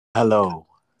Hello.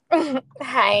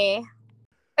 Hi.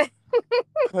 I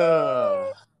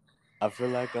feel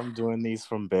like I'm doing these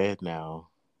from bed now.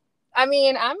 I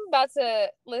mean, I'm about to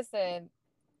listen.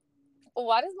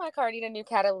 Why does my car need a new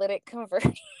catalytic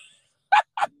converter?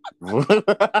 First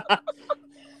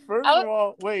I of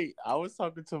all, wait, I was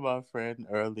talking to my friend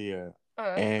earlier uh,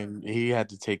 and he had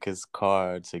to take his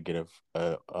car to get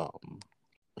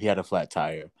he had a flat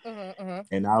tire. mm-hmm.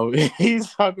 And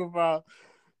he's talking about,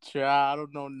 child, I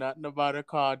don't know nothing about a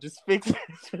car. Just fix it.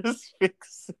 Just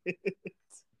fix it.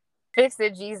 Fix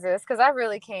it, Jesus, because I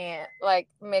really can't. Like,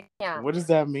 make yeah. What does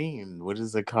that mean? What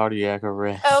is a cardiac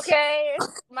arrest? Okay,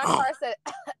 my car said.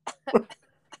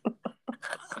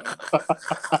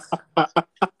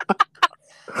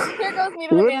 Here goes me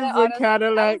to What Havana is a Auto. I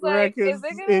Cadillac was like, is it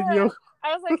records in gonna? your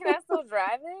I was like, can I still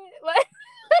drive it? Like,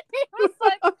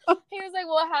 he was like,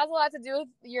 well, it has a lot to do with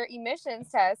your emissions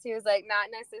test. He was like, not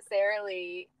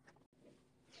necessarily.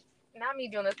 Not me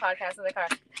doing this podcast in the car.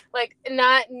 Like,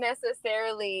 not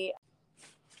necessarily.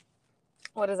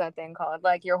 What is that thing called?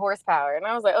 Like your horsepower. And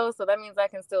I was like, oh, so that means I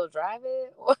can still drive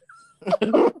it?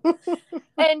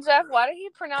 And Jeff, why did he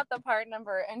print out the part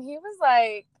number? And he was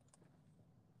like,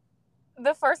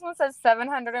 the first one says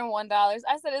 $701. I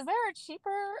said, is there a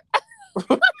cheaper?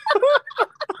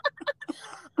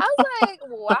 I was like,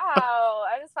 wow.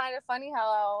 I just find it funny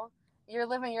how you're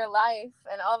living your life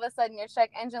and all of a sudden your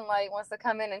check engine light wants to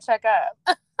come in and check up.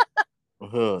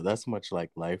 That's much like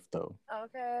life, though.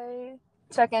 Okay.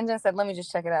 Check engine said, let me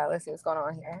just check it out. Let's see what's going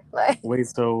on here. Like, Wait,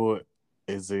 so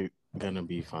is it gonna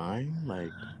be fine? Like,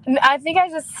 I think I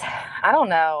don't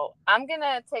know. I'm going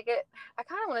to take it. I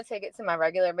kind of want to take it to my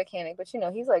regular mechanic, but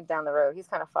he's like down the road. He's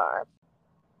kind of far.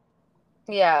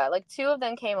 Yeah, like two of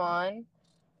them came on,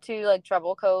 two like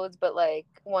trouble codes, but like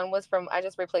one was from, I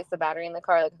just replaced the battery in the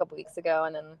car like a couple weeks ago,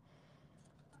 and then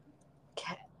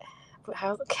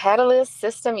catalyst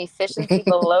system efficiency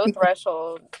below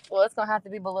threshold. Well, it's gonna have to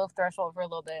be below threshold for a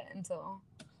little bit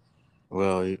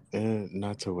well,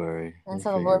 not to worry. We'll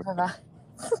until the figure Lord provides.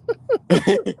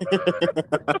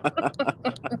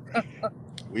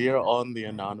 it. We are on the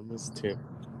anonymous tip,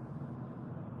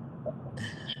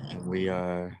 and we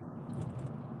are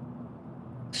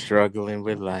struggling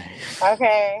with life.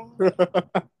 Okay.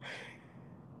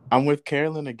 I'm with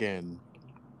Carolyn again.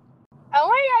 Oh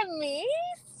my God, me?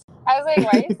 I was like,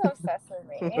 why are you so obsessed with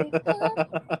me?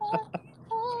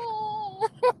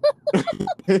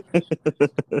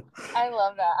 I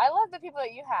love that. I love the people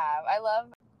that you have. I love.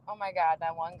 Oh my God,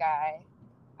 that one guy.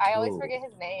 I always Oh, forget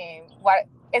his name. What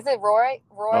is it? Roy?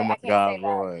 oh Roy? my I can't say God, that.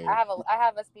 Roy. I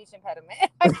have a speech impediment.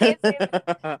 I can't say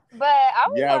that. But I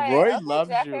was Yeah, like, Roy okay, loves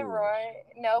Jeff and you. Roy.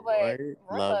 No, but Roy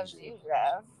Roy loves loves you. you,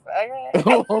 Jeff. Okay.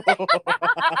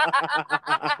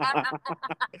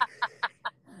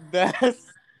 that's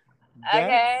that's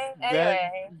Okay. that.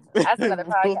 Anyway, that's another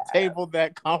We'll podcast. table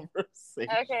that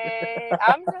conversation. Okay.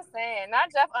 I'm just saying,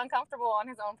 not Jeff uncomfortable on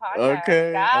his own podcast.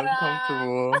 Okay, Got him.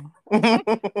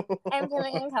 uncomfortable. I'm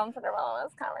feeling uncomfortable in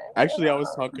this Actually, I was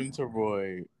conversation. talking to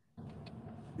Roy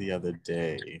the other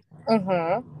day.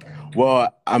 Mm-hmm.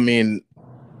 Well, I mean,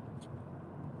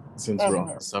 since we're on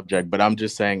Mm-hmm. the subject, but I'm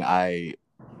just saying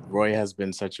Roy has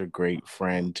been such a great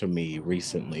friend to me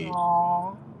recently.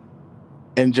 Aww.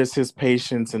 And just his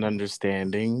patience and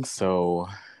understanding. So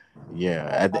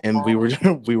yeah, and we Aww.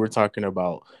 were we were talking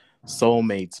about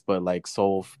soulmates, but like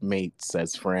soulmates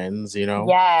as friends, you know?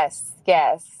 Yes.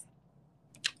 Yes.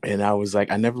 And I was like,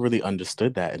 I never really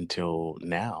understood that until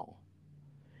now.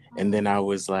 And then I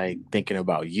was like thinking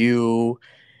about you,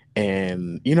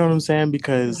 and you know what I'm saying?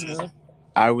 Because Mm-hmm.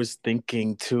 I was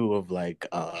thinking too of like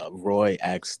Roy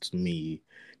asked me,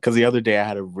 because the other day I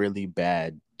had a really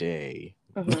bad day.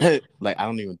 Mm-hmm. Like, I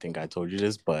don't even think I told you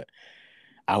this, but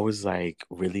I was like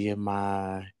really in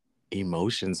my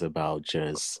emotions about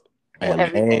just Well,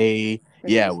 everything. LA. Mm-hmm.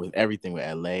 Yeah, with everything with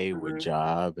LA, with Mm-hmm.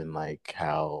 job, and like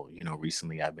how,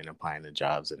 recently I've been applying to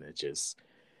jobs and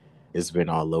it's been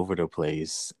all over the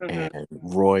place. Mm-hmm. And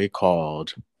Roy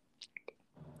called,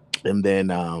 and then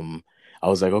I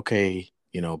was like, okay,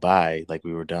 bye. Like,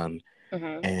 we were done.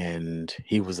 Mm-hmm. And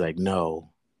he was like, no,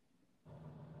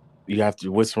 you have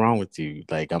to, what's wrong with you?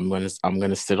 Like, I'm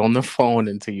gonna sit on the phone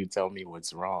until you tell me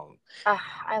what's wrong.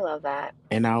 I love that.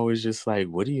 And I was just like,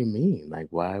 what do you mean? Like,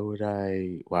 why would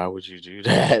you do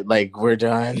that? Like, we're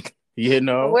done, you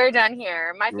know? We're done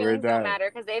here. My We're feelings don't done.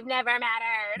 matter because they've never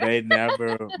mattered. They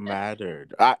never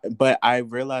mattered. But I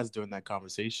realized during that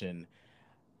conversation,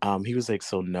 he was like,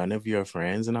 so none of your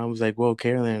friends? And I was like, well,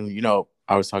 Carolyn,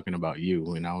 I was talking about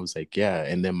you. And I was like, yeah.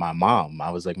 And then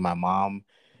I was like, my mom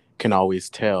can always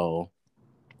tell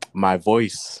my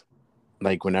voice,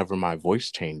 like whenever my voice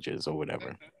changes or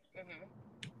whatever.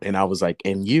 And I was like,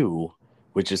 and you,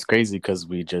 which is crazy because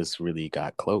we just really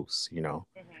got close, you know.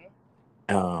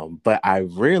 But I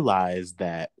realized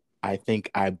that I think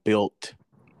I built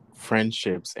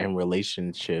friendships and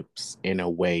relationships in a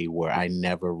way where I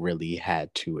never really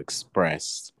had to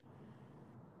express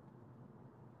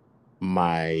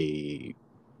my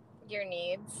Your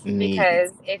needs,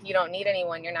 because needs. if you don't need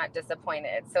anyone, you're not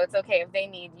disappointed. So it's okay if they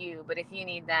need you, but if you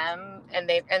need them and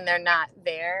they're not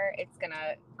there, it's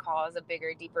gonna cause a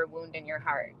bigger, deeper wound in your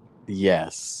heart.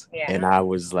 Yes. And Yeah. I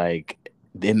was like,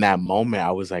 in that moment,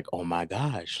 I was like, oh my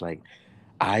gosh, like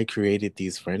I created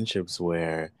these friendships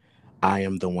where I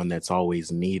am the one that's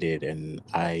always needed. And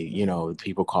I, you know,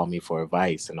 people call me for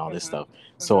advice and all this Mhm. stuff.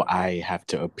 So Mhm. I have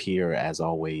to appear as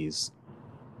always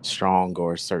strong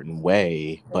or a certain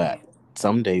way. But Mhm.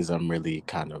 some days I'm really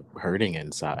kind of hurting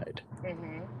inside.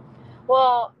 Mhm.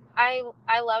 Well,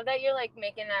 I love that you're like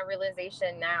making that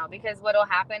realization now, because what'll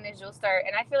happen is you'll start,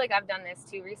 and I feel like I've done this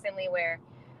too recently, where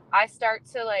I start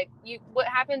to like you. What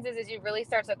happens is you really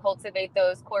start to cultivate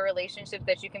those core relationships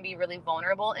that you can be really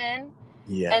vulnerable in,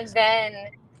 and Yes. then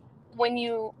when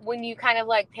you kind of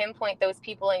like pinpoint those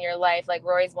people in your life, like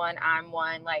Roy's one, I'm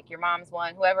one, like your mom's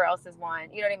one, whoever else is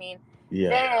one, you know what I mean? Yeah.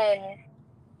 Then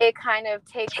it kind of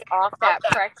takes off that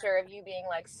pressure of you being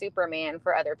like Superman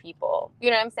for other people. You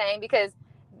know what I'm saying? Because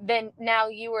then now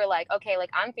you were like, okay, like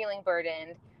I'm feeling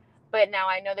burdened, but now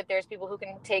I know that there's people who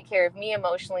can take care of me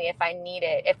emotionally if I need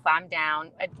it, if I'm down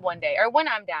one day or when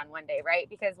I'm down one day, right?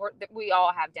 Because we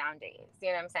all have down days. You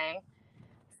know what I'm saying?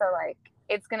 So like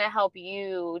it's going to help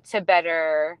you to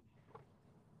better,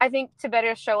 I think, to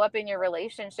better show up in your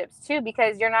relationships too,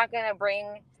 because you're not going to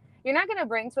bring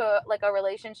to like a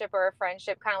relationship or a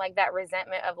friendship kind of like that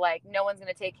resentment of like no one's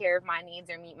going to take care of my needs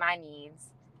or meet my needs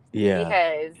Yeah.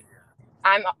 because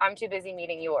I'm too busy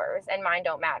meeting yours and mine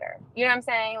don't matter. You know what I'm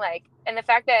saying? Like, and the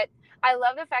fact that I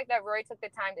love the fact that Roy took the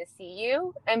time to see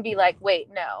you and be like, wait,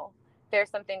 no, there's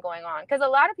something going on. Because a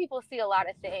lot of people see a lot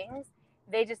of things,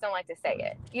 they just don't like to say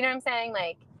it. You know what I'm saying?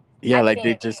 Like, Yeah. I Like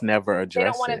they think just never they don't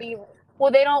address want to it. be,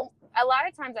 well, they don't, a lot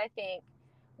of times I think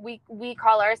we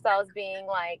call ourselves being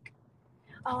like,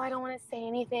 oh, I don't want to say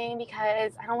anything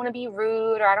because I don't want to be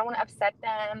rude or I don't want to upset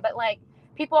them. But like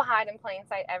people hide in plain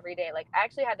sight every day. Like I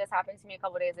actually had this happen to me a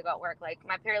couple of days ago at work. Like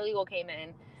my paralegal came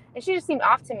in and she just seemed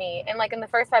off to me. And like in the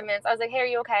first 5 minutes, I was like, hey, are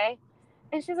you okay?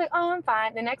 And she's like, oh, I'm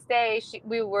fine. The next day,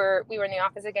 we were in the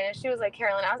office again, and she was like,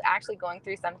 Carolyn, I was actually going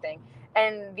through something.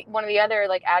 And one of the other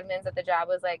like admins at the job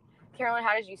was like, Carolyn,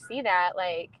 how did you see that?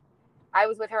 Like, I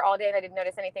was with her all day and I didn't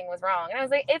notice anything was wrong. And I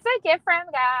was like, it's a gift from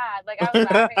God. Like I was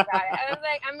laughing about it. And I was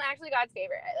like, I'm actually God's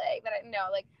favorite. Like that.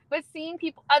 No, like, but seeing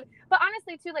people, but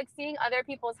honestly too, like seeing other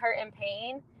people's hurt and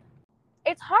pain,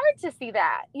 it's hard to see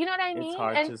that. You know what I It's mean?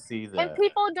 hard And to see and that.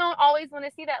 people don't always want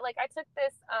to see that. Like I took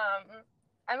this,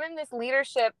 I'm in this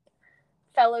leadership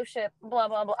fellowship, blah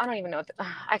blah blah. I don't even know.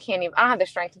 I can't even. I don't have the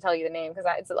strength to tell you the name because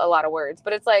it's a lot of words.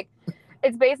 But it's like,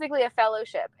 it's basically a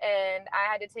fellowship, and I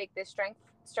had to take this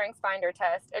strengths finder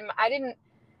test, and I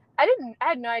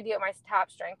had no idea what my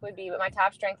top strength would be, but my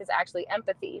top strength is actually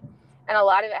empathy. And a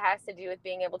lot of it has to do with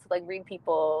being able to like read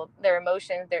people, their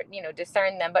emotions, their,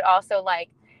 discern them, but also like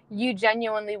you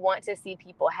genuinely want to see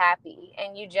people happy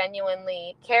and you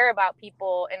genuinely care about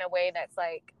people in a way that's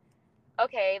like,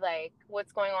 okay, like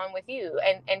what's going on with you?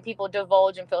 And people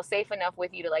divulge and feel safe enough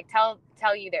with you to like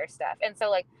tell you their stuff. And so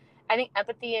like I think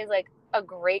empathy is like a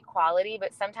great quality,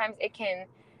 but sometimes it can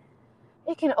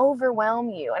overwhelm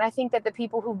you. And I think that the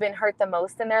people who've been hurt the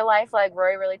most in their life, like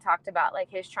Roy really talked about like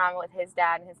his trauma with his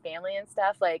dad and his family and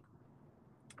stuff, like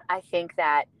I think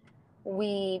that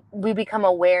we become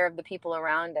aware of the people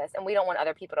around us and we don't want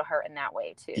other people to hurt in that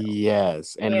way too.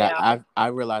 Yes, You and know? I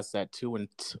realized that too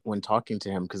when talking to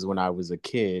him because when I was a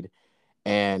kid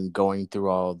and going through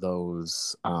all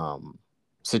those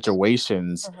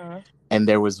situations, Mm-hmm. and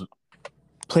there was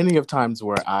plenty of times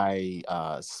where I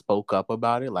spoke up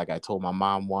about it. Like I told my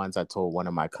mom once, I told one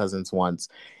of my cousins once,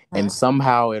 and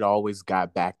somehow it always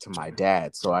got back to my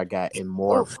dad. So I got in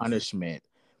more Oof. punishment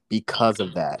because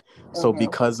of that. So Mm-hmm.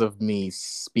 because of me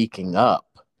speaking up,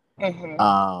 Mm-hmm.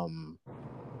 um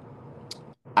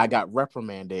I got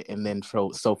reprimanded, and then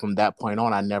so from that point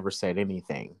on, I never said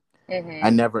anything. I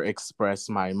Mm-hmm. never expressed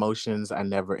my emotions. I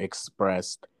never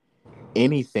expressed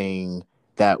anything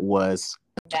that was,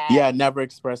 yeah, Bad. I never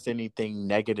expressed anything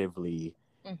negatively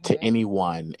to Mm-hmm.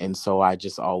 anyone, and so I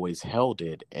just always held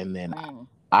it. And then Mm.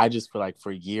 I just feel like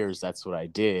for years that's what I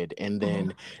did, and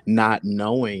then not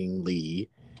knowingly,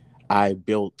 I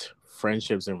built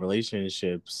friendships and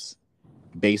relationships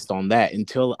based on that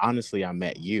until honestly I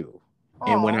met you.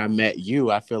 And when I Oh. met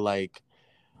you, I feel like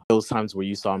those times where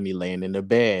you saw me laying in the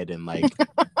bed and like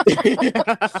What did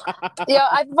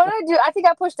I do? I think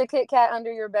I pushed a Kit Kat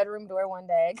under your bedroom door one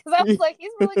day because I was like,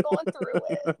 he's really going through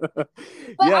it. But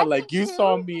Yeah, I like think you too,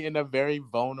 saw me in a very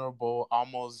vulnerable,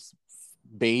 almost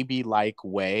baby-like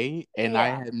way, and I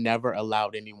had never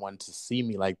allowed anyone to see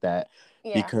me like that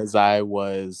because I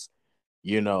was,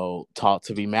 taught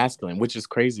to be masculine, which is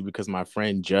crazy because my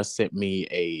friend just sent me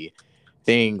a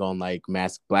thing on like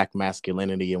black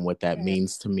masculinity and what that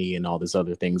means to me and all this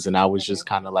other things, and I was just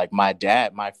kind of like, my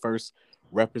first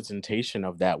representation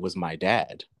of that was my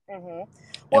dad. And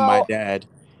my dad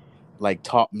like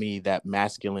taught me that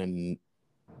masculine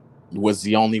was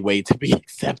the only way to be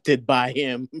accepted by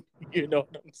him. You know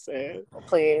what I'm saying?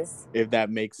 Please. If that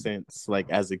makes sense, like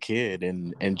as a kid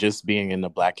and just being in the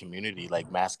Black community, like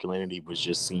masculinity was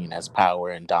just seen as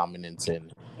power and dominance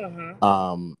and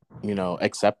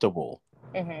acceptable.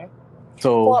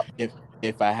 So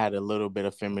if I had a little bit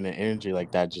of feminine energy,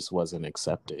 like that just wasn't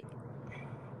accepted.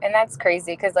 And that's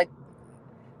crazy because like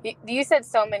you said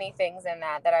so many things in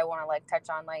that I want to like touch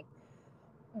on. Like,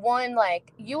 one,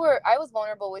 like I was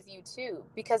vulnerable with you too,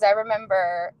 because I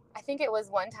remember, I think it was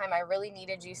one time I really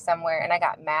needed you somewhere and I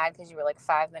got mad because you were like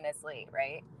 5 minutes late,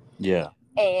 right? Yeah.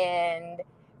 And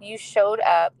you showed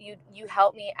up, you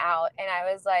helped me out, and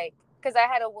I was like, because I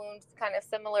had a wound kind of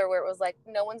similar where it was like,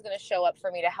 no one's going to show up for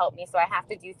me to help me, so I have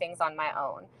to do things on my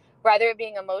own. Rather it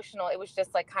being emotional, it was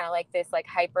just like kind of like this like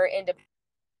hyper independent,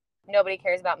 nobody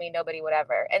cares about me, nobody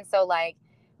whatever. And so like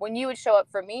when you would show up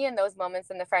for me in those moments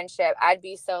in the friendship, I'd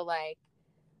be so like,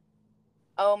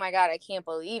 oh my God, I can't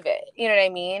believe it. You know what I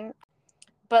mean?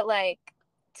 But like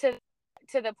to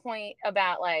the point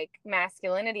about like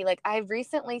masculinity, like I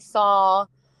recently saw,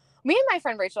 me and my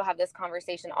friend Rachel have this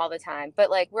conversation all the time,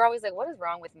 but like we're always like, what is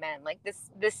wrong with men? Like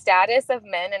the status of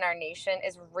men in our nation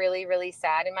is really, really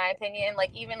sad in my opinion.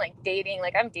 Like even like dating,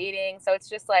 like I'm dating, so it's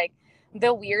just like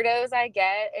the weirdos I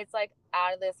get, it's like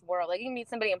out of this world. Like you can meet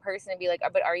somebody in person and be like,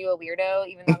 but are you a weirdo?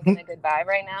 Even though I'm getting a good vibe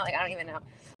right now. Like I don't even know.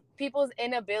 People's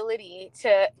inability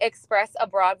to express a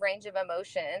broad range of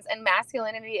emotions, and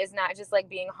masculinity is not just like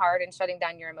being hard and shutting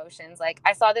down your emotions. Like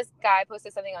I saw this guy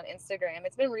posted something on Instagram,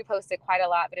 it's been reposted quite a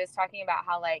lot, but it's talking about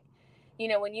how like,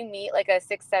 when you meet like a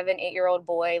 6, 7, 8-year-old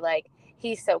boy, like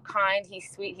he's so kind, he's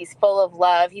sweet, he's full of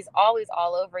love, he's always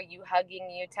all over you,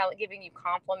 hugging you, giving you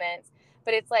compliments.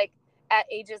 But it's like at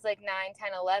ages like 9,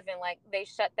 10, 11, like they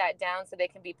shut that down so they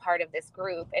can be part of this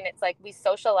group. And it's like we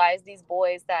socialize these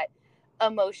boys that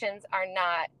emotions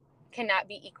cannot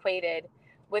be equated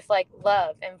with like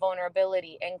love and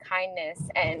vulnerability and kindness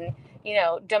and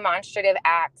demonstrative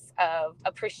acts of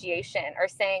appreciation, or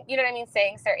saying, you know what I mean,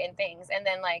 saying certain things. And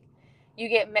then like you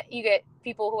get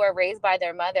people who are raised by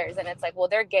their mothers, and it's like, well,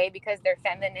 they're gay because they're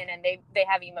feminine and they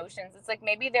have emotions. It's like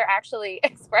maybe they're actually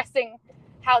expressing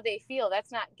how they feel.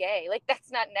 That's not gay. Like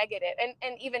that's not negative.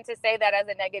 And even to say that as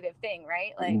a negative thing,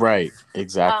 right? Like right,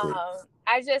 exactly.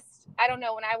 I don't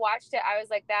know, when I watched it I was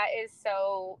like, that is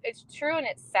so, it's true and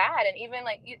it's sad. And even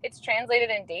like it's translated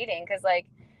in dating, because like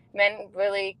men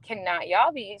really cannot,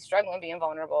 y'all be struggling being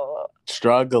vulnerable,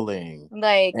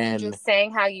 like and just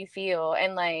saying how you feel.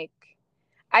 And like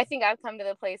I think I've come to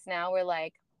the place now where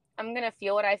like I'm gonna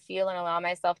feel what I feel and allow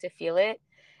myself to feel it.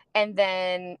 And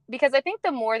then, because I think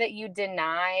the more that you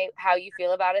deny how you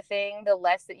feel about a thing, the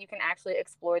less that you can actually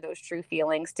explore those true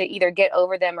feelings to either get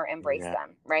over them or embrace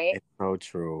them, right? It's so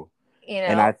true.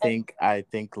 And I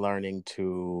think learning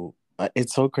to,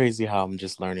 it's so crazy how I'm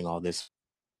just learning all this.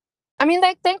 I mean,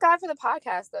 like, thank God for the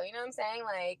podcast, though. You know what I'm saying?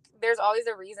 Like, there's always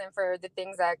a reason for the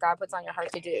things that God puts on your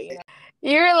heart to do. You know?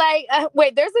 You're like,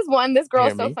 wait, there's this girl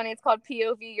is so funny. It's called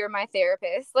POV, You're My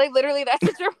Therapist. Like, literally, that's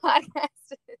what your podcast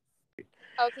is.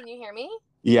 Oh, can you hear me?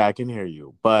 Yeah, I can hear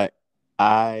you. But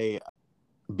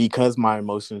because my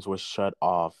emotions were shut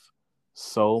off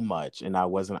so much and I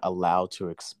wasn't allowed to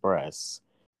express,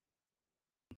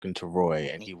 to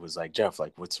Roy, and he was like, Jeff,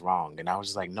 like, what's wrong? And I was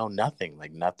just like, no, nothing.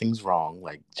 Like, nothing's wrong.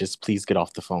 Like, just please get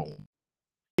off the phone.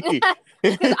 Because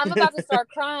I'm about to start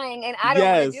crying and I don't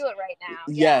want to do it right now.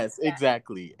 Yes,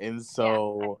 exactly. And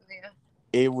so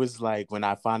it was like when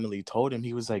I finally told him,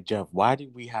 he was like, Jeff, why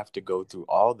did we have to go through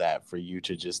all that for you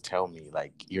to just tell me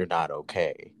like you're not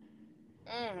okay?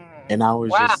 And I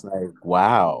was just like,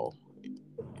 wow.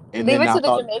 And leave then it to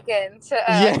the Jamaican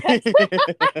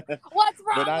to what's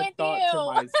wrong but I with thought you?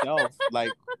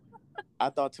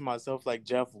 to myself, like,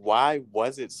 Jeff, why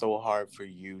was it so hard for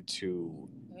you to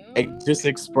just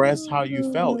express how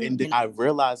you felt? And then I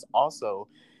realized also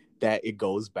that it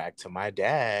goes back to my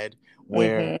dad,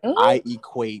 where I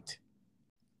equate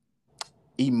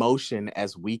emotion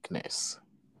as weakness.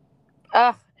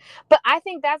 But I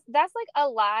think that's like a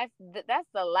lie. That's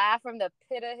the lie from the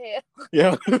pit of hell.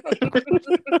 Yeah.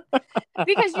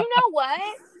 Because you know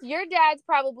what? Your dad's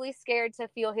probably scared to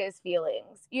feel his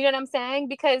feelings. You know what I'm saying?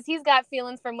 Because he's got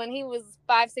feelings from when he was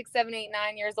 5, 6, 7, 8,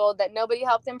 9 years old that nobody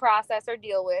helped him process or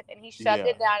deal with, and he shoved Yeah.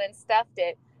 it down and stuffed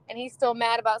it. And he's still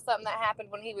mad about something that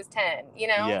happened when he was 10. You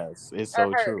know, Yes, it's or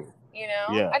so hurt. true. You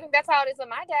know, Yeah. I think that's how it is with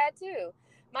my dad too.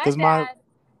 My Because my dad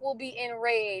will be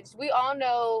enraged. We all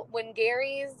know when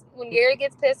Gary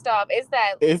gets pissed off, it's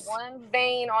that it's one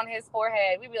vein on his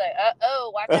forehead. We be like,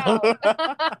 watch out.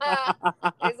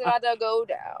 It's about to go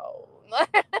down.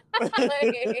 Like,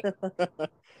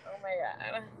 oh my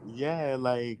god. yeah,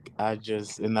 like I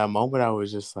just in that moment I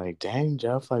was just like, dang,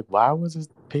 Jeff, like why was it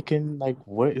picking, like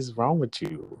what is wrong with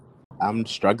you? I'm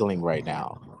struggling right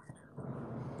now.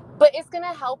 But it's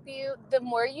gonna help you. The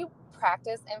more you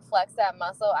practice and flex that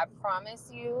muscle, I promise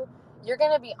you, you're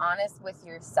gonna be honest with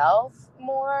yourself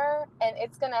more, and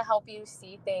it's gonna help you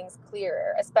see things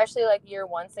clearer, especially like your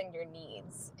wants and your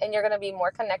needs. And you're gonna be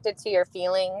more connected to your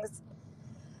feelings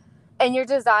and your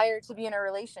desire to be in a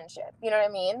relationship. You know what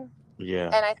I mean? Yeah.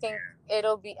 And I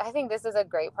think this is a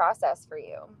great process for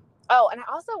you. Oh, and I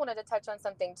also wanted to touch on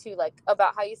something too, like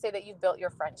about how you say that you've built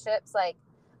your friendships. Like,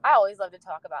 I always love to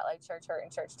talk about like church hurt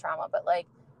and church trauma, but like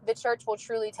the church will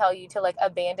truly tell you to like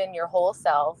abandon your whole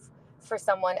self for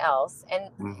someone else, and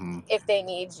Mm-hmm. if they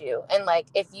need you, and like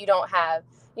if you don't have,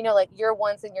 like your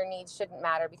wants and your needs shouldn't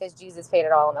matter because Jesus paid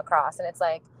it all on the cross. And it's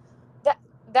like that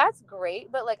that's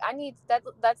great, but like I need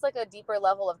that's like a deeper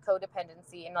level of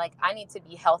codependency, and like I need to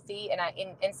be healthy,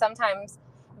 and sometimes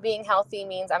being healthy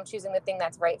means I'm choosing the thing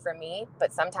that's right for me,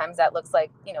 but sometimes that looks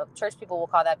like, church people will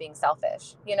call that being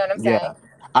selfish. You know what I'm Yeah. saying?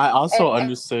 I And also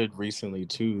understood recently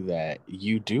too that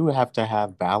you do have to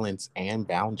have balance and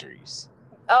boundaries.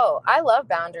 oh, I love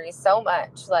boundaries so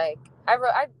much. Like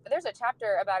there's a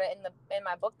chapter about it in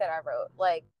my book that I wrote.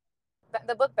 Like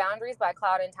the book Boundaries by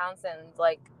Cloud and Townsend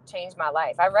like changed my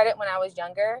life. I read it when I was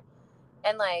younger,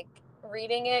 and like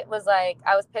reading it was like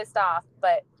I was pissed off,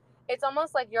 but it's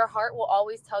almost like your heart will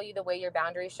always tell you the way your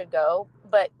boundaries should go,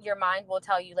 but your mind will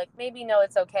tell you like maybe no,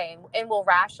 it's okay, and we'll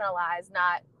rationalize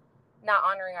not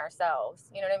honoring ourselves.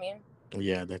 You know what I mean?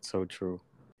 Yeah, that's so true.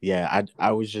 Yeah,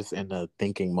 I was just in a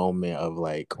thinking moment of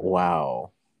like,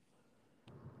 wow,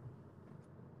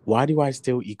 why do I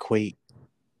still equate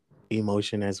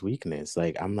emotion as weakness?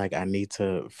 Like I'm like I need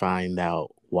to find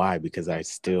out why, because I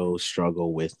still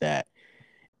struggle with that.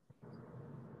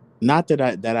 Not that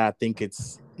I think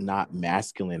it's not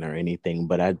masculine or anything,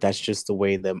 but that's just the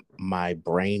way that my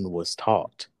brain was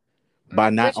taught by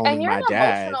not Which, only and you're my an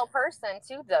dad. emotional person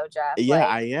too, though, Jeff. Yeah, Like,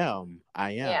 I am.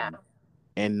 yeah,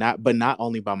 And not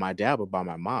only by my dad but by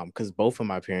my mom, because both of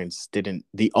my parents didn't.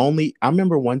 The only I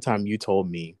remember one time you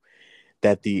told me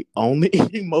that the only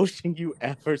emotion you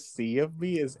ever see of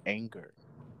me is anger.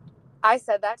 I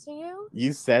said that to you.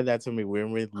 You said that to me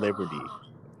when we were with Liberty.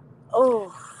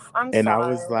 Oh, I'm And I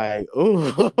was sorry. like, ooh.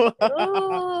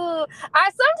 Ooh, I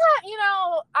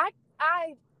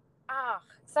sometimes,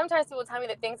 sometimes people tell me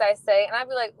the things I say, and I'd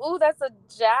be like, ooh, that's a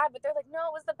jab. But they're like, no,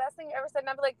 it was the best thing you ever said. And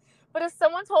I'd be like, but if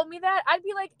someone told me that, I'd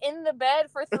be like in the bed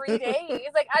for 3 days.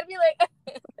 Like, I'd be like,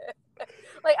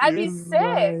 like, I'd You be was sick.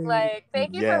 like, Like,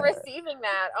 thank you for yeah. receiving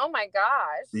that. Oh my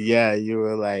gosh. Yeah, you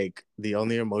were like, the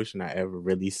only emotion I ever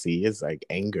really see is like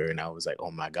anger. And I was like,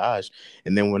 oh my gosh.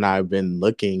 And then when I've been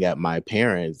looking at my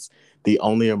parents, the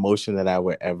only emotion that I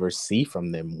would ever see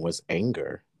from them was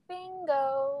anger.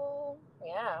 Bingo.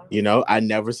 Yeah. I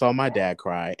never saw my Yeah. dad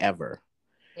cry ever.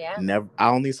 Yeah. Never. I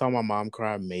only saw my mom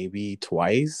cry maybe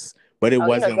twice, but it Oh,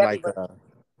 wasn't like a,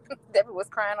 Debbie was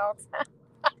crying all the time.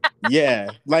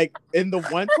 yeah, like in the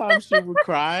one time she would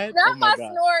cry, oh Not my my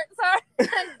god. snort. Sorry.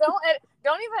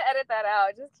 Don't even edit that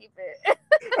out. Just keep it.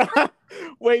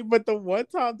 Wait, but the one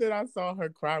time that I saw her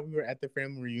cry, we were at the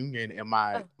family reunion, and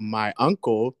my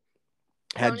uncle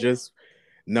had Tony. just,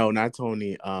 no, not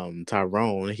Tony,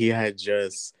 Tyrone. He had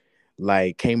just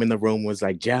like came in the room, was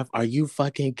like, Jeff, are you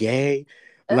fucking gay?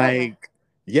 Ugh. Like,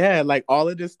 yeah, like all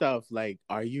of this stuff. Like,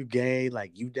 are you gay?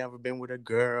 Like, you've never been with a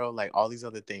girl? Like, all these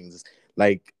other things.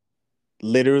 Like,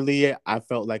 literally, I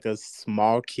felt like a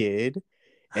small kid,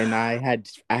 and I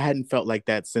hadn't felt like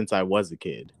that since I was a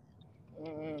kid.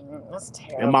 That's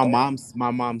And terrible.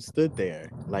 my mom stood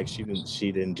there like she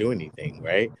didn't do anything,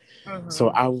 right?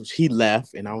 So Mm-hmm. he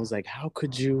left, and I was like, how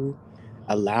could you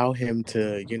allow him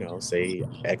to, say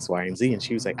X, Y, and Z? And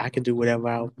she was like, I can do whatever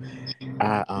I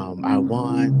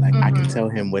want. Like I can tell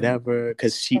Mm-hmm. him whatever,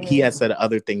 because he had Mm-hmm. said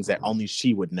other things that only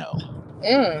she would know.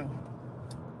 Mm.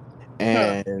 Hmm.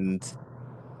 And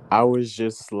I was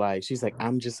just like, she's like,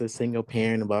 I'm just a single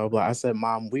parent, blah, blah, blah. I said,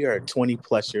 Mom, we are 20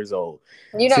 plus years old.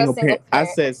 You're not a Single single parent. I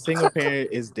parent. said, single parent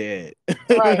is dead.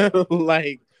 Right.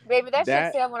 Like Baby, that shit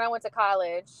that. failed when I went to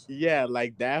college. Yeah,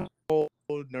 like that whole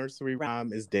nursery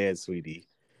rhyme is dead, sweetie.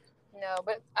 No,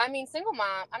 but I mean, single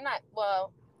mom. I'm not.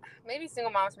 Well, maybe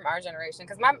single moms from our generation,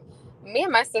 because me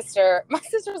and my sister's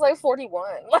like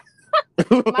 41.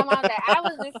 My mom's like, I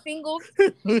was a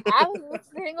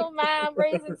single mom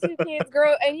raising two kids,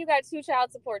 girl, and you got 2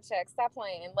 child support checks. Stop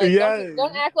playing. Like, Yeah,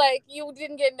 don't act like you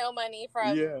didn't get no money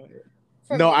yeah.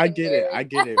 from No, I being get it. I married.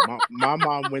 get it. My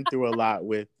mom went through a lot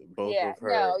with both Yeah, of her.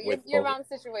 no, With your both. mom's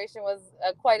situation was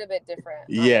quite a bit different,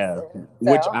 Yeah, honestly.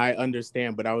 which So, I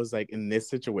understand, but I was like, in this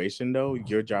situation though,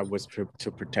 your job was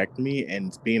to protect me,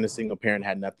 and being a single parent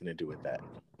had nothing to do with that.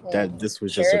 That this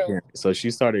was just a true. parent. So she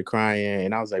started crying,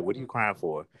 and I was like, "What are you crying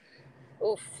for?"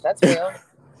 Oof, that's real.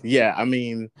 Yeah, I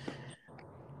mean,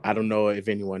 I don't know if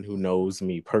anyone who knows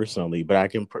me personally, but I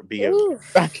can be a,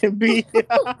 Oof. I can be.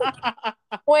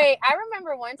 Wait, I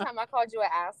remember one time I called you an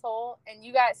asshole and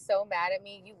you got so mad at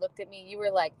me. You looked at me. You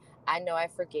were like, I know I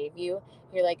forgave you.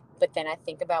 You're like, but then I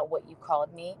think about what you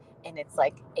called me and it's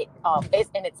like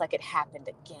it's like it happened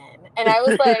again. And I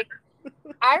was like,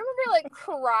 I remember like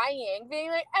crying, being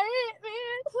like, I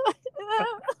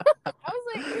was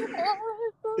like,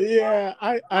 Yeah,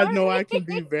 I know I can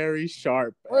be very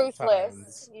sharp at ruthless,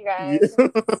 times. you guys. Yeah.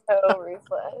 So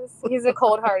ruthless. He's a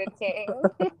cold-hearted king,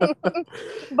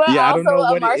 but Yeah, I don't also know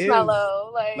a what it is.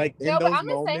 marshmallow. Like, Like in no, but those I'm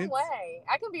the same moments, way.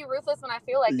 I can be ruthless when I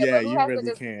feel like it, yeah, but who you has to really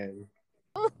just? can.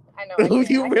 I know I can.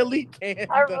 You really can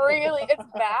I though. really. It's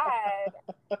bad.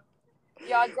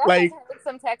 Y'all, Jeff has Like, heard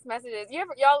some text messages. Y'all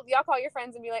call your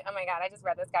friends and be like, "Oh my god, I just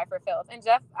read this guy for filth." And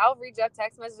Jeff, I'll read Jeff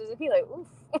text messages and be like, "Oof."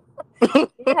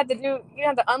 You have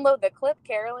to unload the clip,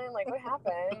 Carolyn. Like, what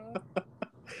happened?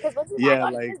 Because what you not yeah,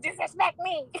 gonna do like is disrespect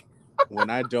me. when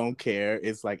I don't care,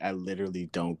 it's like I literally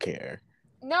don't care.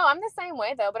 No, I'm the same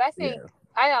way though, but Yeah.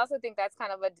 I also think that's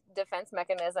kind of a defense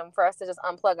mechanism for us to just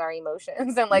unplug our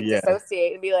emotions and like Yeah.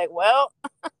 dissociate and be like, well,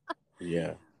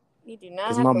 Yeah. you do not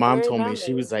Because have my to mom worry told me, about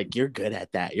she me. was like, "You're good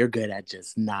at that. You're good at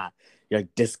just not, you're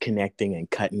disconnecting and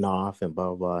cutting off and blah,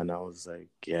 blah, blah." And I was like,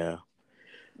 yeah,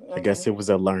 I guess it was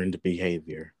a learned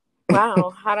behavior.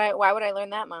 Wow. Why would I learn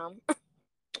that, Mom?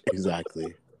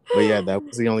 Exactly. But yeah, that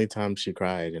was the only time she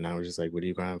cried. And I was just like, what are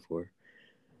you crying for?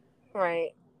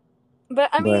 Right. But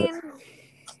I But mean,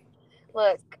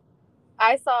 look,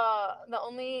 I saw the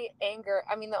only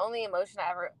emotion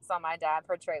I ever saw my dad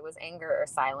portray was anger or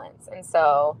silence. And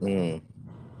so mm,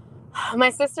 my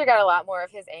sister got a lot more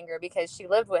of his anger because she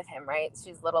lived with him, right?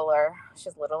 She's littler.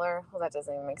 Well, that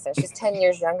doesn't even make sense. She's 10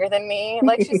 years younger than me.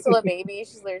 Like, she's still a baby.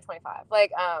 She's literally 25.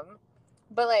 Like,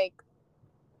 but like,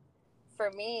 for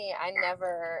me,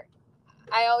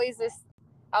 I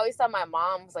always thought my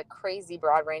mom was like crazy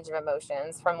broad range of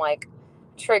emotions, from like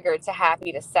triggered to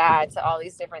happy to sad to all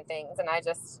these different things. And I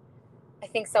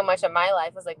think so much of my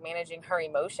life was like managing her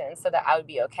emotions so that I would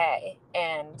be okay.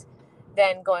 And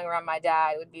then going around my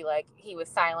dad would be like, he was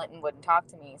silent and wouldn't talk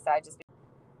to me. So I'd just be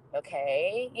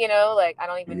okay, like, I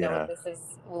don't even know yeah,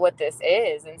 what this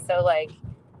is. And so like,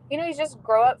 you just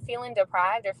grow up feeling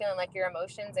deprived or feeling like your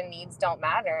emotions and needs don't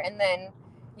matter. And then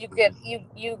you get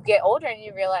older and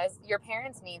you realize your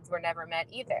parents' needs were never met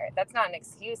either. That's not an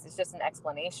excuse. It's just an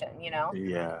explanation.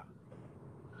 yeah.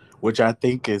 Which I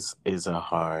think is a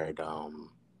hard,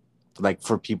 like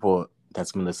for people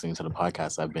that's been listening to the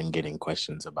podcast, I've been getting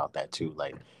questions about that too.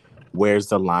 Like, where's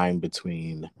the line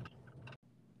between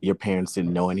your parents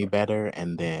didn't know any better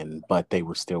but they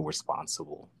were still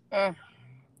responsible? Mm.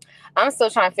 I'm still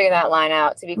trying to figure that line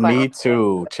out, to be quite Me honest with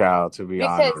too, you. child, to be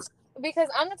Because honest. because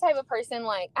I'm the type of person,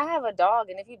 like, I have a dog,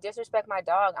 and if you disrespect my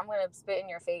dog, I'm gonna spit in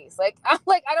your face. Like, I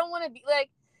don't want to be like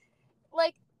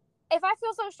if I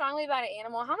feel so strongly about an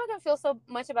animal, how am I gonna feel so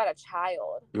much about a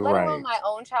child? Let alone Right. my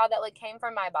own child that like came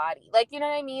from my body. Like, you know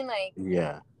what I mean? Like,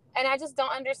 Yeah. and I just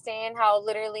don't understand how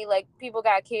literally like people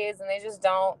got kids and they just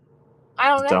don't. I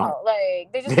don't Don't. know.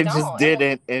 Like, they just They just don't. And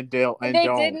didn't and they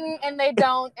don't. didn't, and they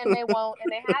don't, and they won't,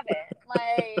 and they haven't.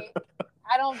 Like,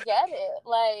 I don't get it.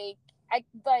 Like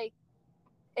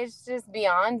it's just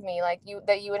beyond me. Like, you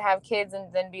would have kids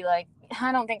and then be like,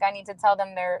 I don't think I need to tell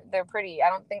them they're pretty. I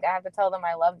don't think I have to tell them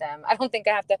I love them. I don't think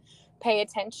I have to pay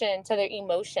attention to their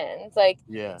emotions. Like,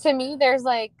 Yeah. to me, there's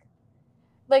like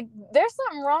there's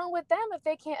something wrong with them if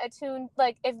they can't attune.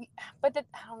 Like, I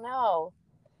don't know.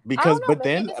 I Because don't know. but Maybe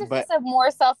then this is but just a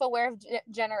more self-aware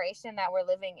generation that we're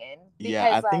living in. yeah,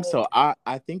 Because I think like, so.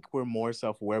 I think we're more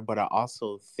self-aware, but I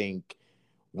also think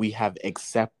we have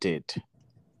accepted,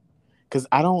 because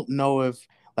I don't know if,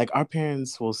 like our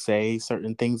parents will say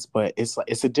certain things, but it's like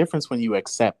it's a difference when you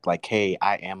accept like, hey,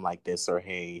 I am like this, or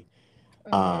hey,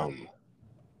 Mm-hmm. um,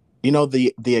 you know,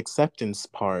 the acceptance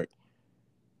part,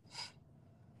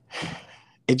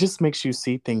 it just makes you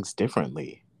see things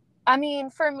differently. I mean,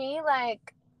 for me,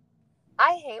 like,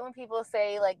 I hate when people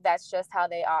say, like, that's just how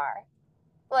they are.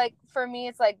 Like, for me,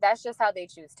 it's like, that's just how they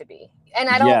choose to be. And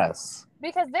I don't, Yes.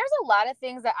 because there's a lot of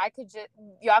things that I could just,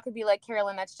 y'all could be like,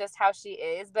 Carolyn, that's just how she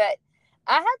is. But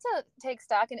I had to take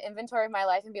stock and inventory of my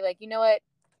life and be like, you know what?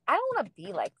 I don't want to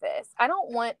be like this. I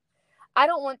don't want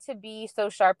to be so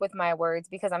sharp with my words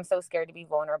because I'm so scared to be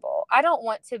vulnerable. I don't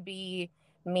want to be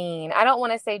mean. I don't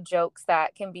want to say jokes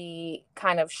that can be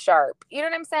kind of sharp. You know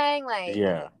what I'm saying? Like,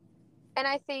 Yeah. and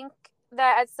I think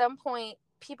that at some point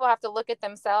people have to look at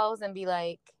themselves and be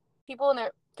like, people in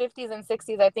their 50s and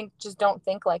 60s, I think just don't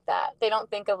think like that. They don't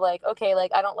think of like, okay,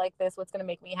 like I don't like this. What's going to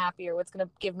make me happier? What's going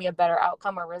to give me a better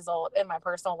outcome or result in my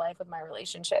personal life with my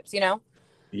relationships, you know?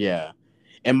 Yeah.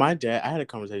 And my dad, I had a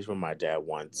conversation with my dad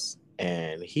once,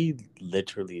 and he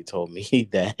literally told me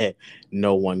that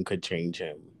no one could change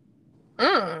him.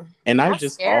 And I That's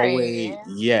just scary. always,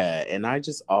 yeah, and I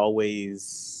just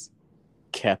always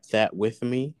kept that with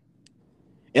me.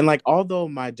 And like, although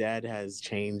my dad has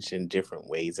changed in different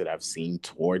ways that I've seen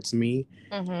towards me,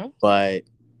 Mm-hmm. but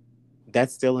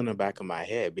that's still in the back of my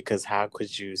head, because how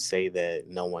could you say that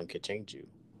no one could change you?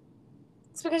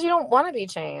 It's because you don't want to be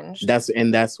changed. That's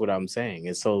what I'm saying.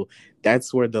 And so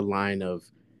that's where the line of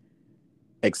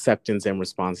acceptance and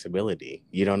responsibility,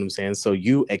 you know what I'm saying? So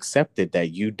you accepted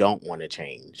that you don't want to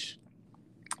change.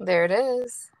 There it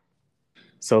is.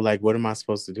 So like, what am I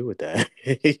supposed to do with that?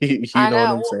 You I know what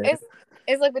know. I'm Well, saying?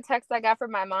 it's like the text I got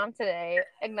from my mom today,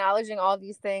 acknowledging all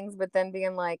these things, but then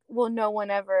being like, "Well, no one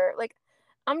ever like."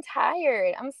 I'm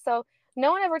tired.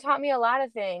 No one ever taught me a lot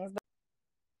of things. But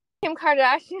Kim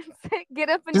Kardashian said, "Get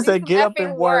up and Just do say, some get up effing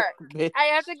and work, work." bitch. I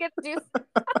have to get do.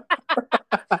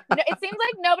 No, it seems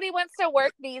like nobody wants to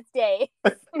work these days.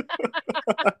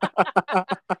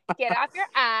 Get off your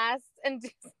ass and do.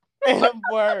 And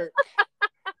work.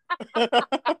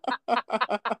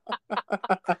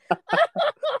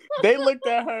 They looked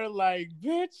at her like,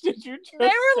 bitch, did you They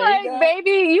just were say like, that?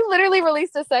 "Baby, you literally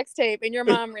released a sex tape, and your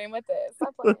mom ran with it."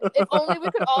 Stop playing. If only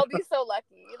we could all be so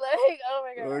lucky. Like, oh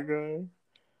my Okay.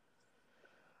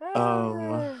 Um,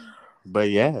 god. but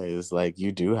yeah, it's like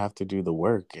you do have to do the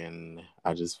work, and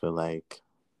I just feel like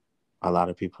a lot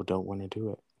of people don't want to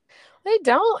do it. They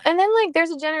don't. And then like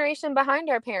there's a generation behind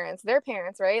our parents, their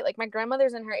parents, right? Like my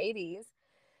grandmother's in her 80s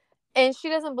and she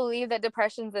doesn't believe that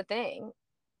depression's a thing.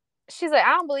 She's like,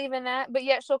 I don't believe in that. But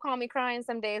yet she'll call me crying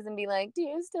some days and be like, do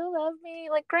you still love me?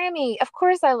 Like, Grammy, of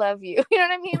course I love you. You know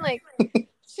what I mean? Like,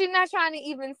 she's not trying to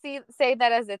even say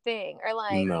that as a thing. Or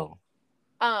like, No.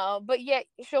 but yet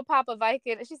she'll pop a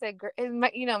Vicodin. She said,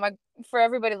 my for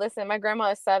everybody listening, my grandma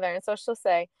is Southern, so she'll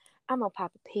say, "I'm gonna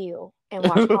pop a pill and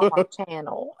watch Hallmark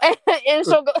Channel," and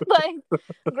she'll go like,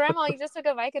 "Grandma, you just took a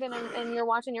Vicodin and you're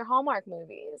watching your Hallmark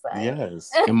movies." Yes.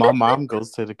 Like, And my mom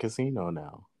goes to the casino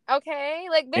now. okay,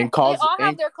 like And they calls all have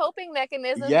and their coping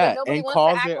mechanisms, but yeah, nobody and wants to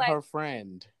calls act it like her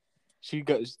friend. She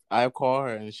goes, I call her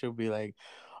and she'll be like,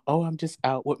 "Oh, I'm just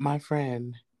out with my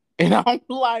friend." And I'm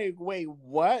like, "Wait,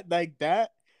 what?" Like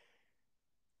that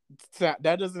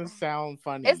doesn't sound it's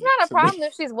funny not a to me. problem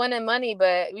if she's winning money,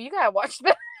 but you gotta watch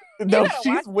that. You No, gotta watch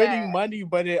she's winning that. money,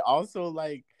 but it also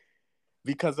like,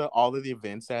 because of all of the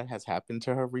events that has happened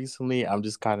to her recently, I'm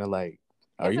just kind of like,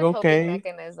 "Are It's you a coping okay?"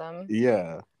 mechanism.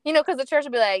 Yeah. You know, because the church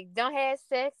will be like, don't have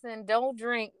sex and don't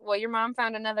drink. Well, your mom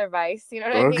found another vice. You know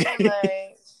what I mean?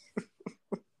 Okay. Like,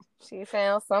 she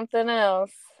found something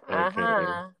else. Uh Okay.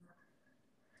 huh.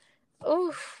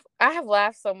 Oof. I have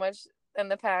laughed so much in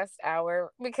the past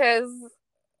hour because.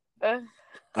 Uh,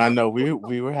 I know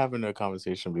we were having a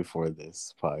conversation before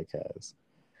this podcast,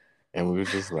 and we were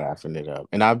just laughing it up.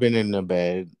 And I've been in the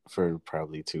bed for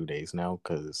probably 2 days now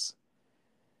because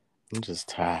I'm just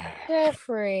tired.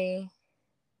 Jeffrey.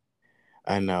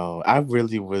 I know. I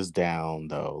really was down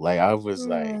though. Like I was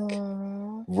like,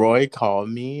 Hmm. Roy called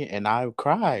me and I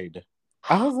cried.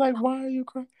 I was like, "Why are you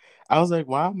crying?" I was like,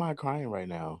 "Why am I crying right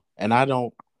now?" And I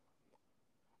don't.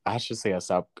 I should say I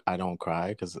stop. I don't cry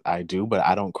because I do, but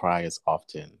I don't cry as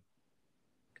often.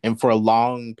 And for a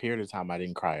long period of time, I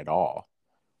didn't cry at all.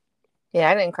 Yeah,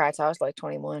 I didn't cry till I was like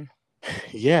 21.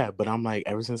 Yeah, but I'm like,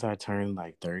 ever since I turned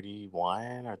like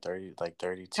 31 or 30, like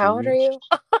How old 32 are ish, you?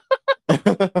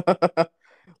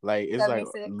 like it's like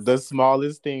 76. the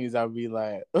smallest things I'll be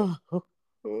like, oh,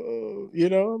 you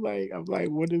know, like I'm like,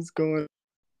 what is going?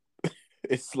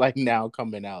 It's like now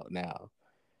coming out now,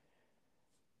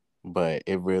 but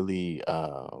it really,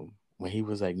 when he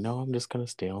was like, "No, I'm just gonna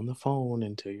stay on the phone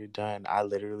until you're done." I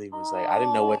literally was like, I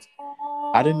didn't know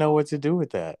Oh, what to do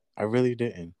with that. I really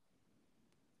didn't.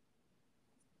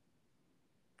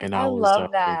 And I I was love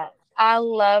like, that. I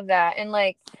love that. And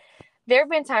like, there have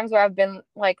been times where I've been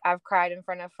like, I've cried in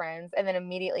front of friends, and then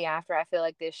immediately after, I feel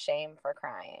like this shame for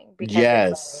crying because it's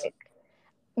yes, like,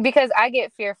 because I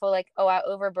get fearful, like, oh, I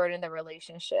overburden the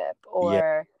relationship, yeah,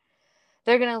 or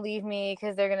they're gonna leave me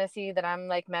because they're gonna see that I'm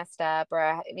like messed up, or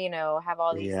I, have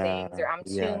all these things, or yeah, I'm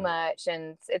too yeah. much,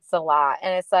 and it's a lot.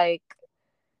 And it's like,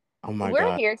 Oh my we're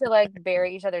God. here to like bear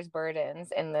each other's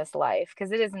burdens in this life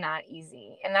because it is not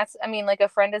easy. And that's, I mean, like, a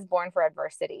friend is born for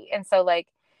adversity. And so, like,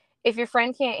 if your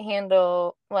friend can't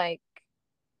handle, like,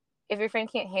 if your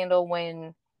friend can't handle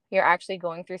when you're actually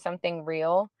going through something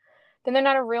real, then they're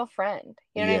not a real friend.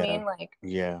 You know what I Yeah, mean? Like,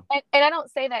 yeah. and I don't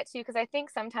say that too because I think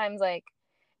sometimes, like,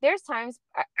 there's times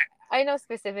I know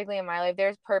specifically in my life,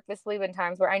 there's purposely been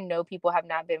times where I know people have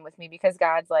not been with me because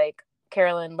God's like,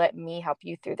 Carolyn, let me help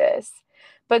you through this.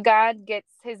 But God gets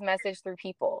his message through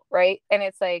people, right? And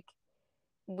it's like,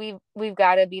 we've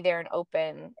got to be there and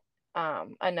open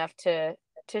enough to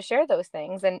share those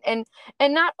things, and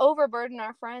not overburden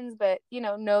our friends, but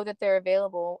know that they're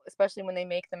available, especially when they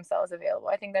make themselves available.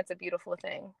 I think that's a beautiful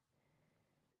thing.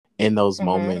 In those Hmm.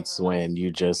 moments when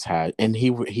you just had, and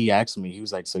he asked me, he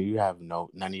was like, "So you have none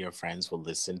of your friends will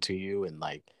listen to you and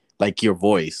like your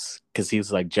voice?" Because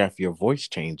he's like, "Jeff, your voice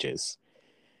changes."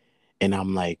 And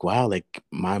I'm like, "Wow, like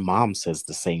my mom says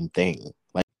the same thing."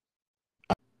 Like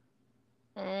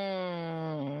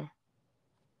Mm.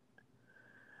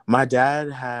 my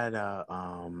dad had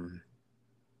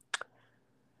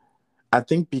I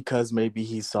think because maybe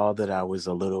he saw that I was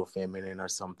a little feminine or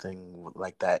something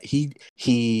like that. He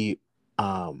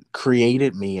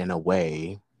created me in a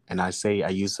way, and I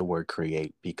use the word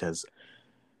create because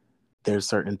there's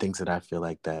certain things that I feel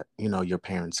like that, your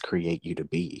parents create you to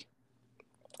be.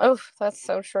 Oh, that's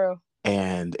so true.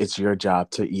 And it's your job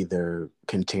to either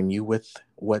continue with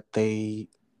what they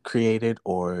created,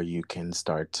 or you can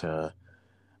start to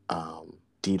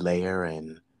delayer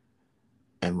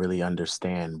and really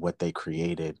understand what they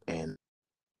created and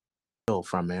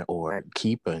from it, or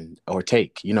keep and or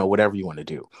take, whatever you want to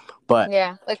do. But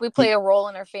Yeah, like, we he play a role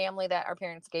in our family that our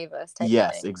parents gave us, type of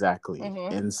yes, thing. exactly. Hmm.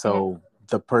 And Hmm. so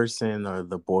the person or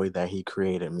the boy that he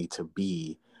created me to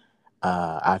be,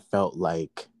 I felt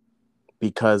like,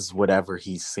 because whatever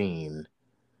he's seen,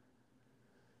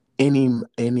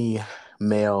 any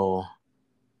male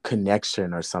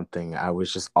connection or something, I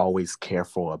was just always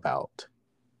careful about.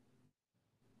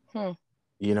 Hmm.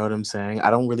 You know what I'm saying? I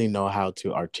don't really know how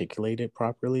to articulate it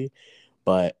properly,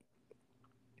 but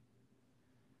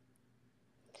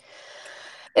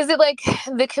Is it like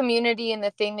the community and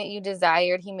the thing that you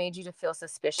desired, he made you to feel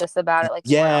suspicious about it, like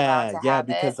you weren't allowed yeah, to yeah, have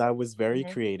it? because I was very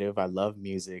Hmm. creative. I love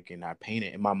music and I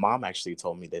painted. And my mom actually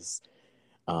told me this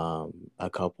a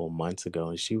couple months ago,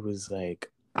 and she was like,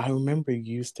 "I remember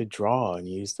you used to draw and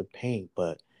you used to paint,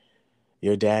 but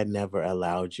your dad never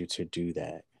allowed you to do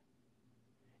that."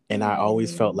 And I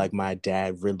always felt Hmm. like my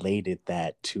dad related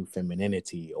that to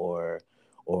femininity, or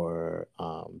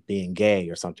being gay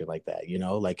or something like that.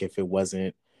 Like if it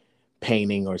wasn't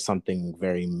painting or something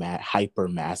very hyper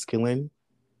masculine,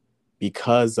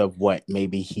 because of what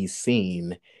maybe he's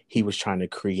seen, he was trying to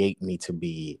create me to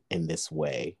be in this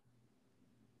way.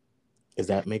 Does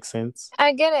that make sense?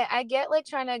 I get it. I get, like,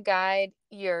 trying to guide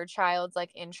your child's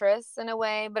like interests in a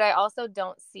way, but I also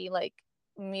don't see like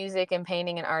music and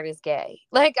painting and art as gay.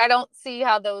 Like, I don't see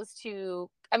how those two.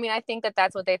 I mean, I think that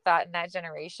that's what they thought in that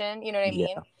generation. You know what I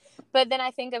mean? Yeah. But then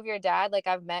I think of your dad. Like,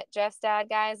 I've met Jeff's dad,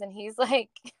 guys, and he's like,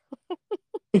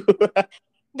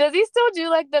 does he still do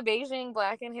like the Beijing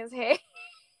black in his hair?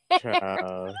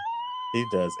 Child, he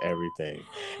does everything.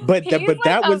 But that He's but like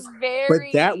that a was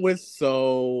very, that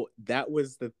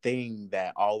was the thing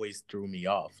that always threw me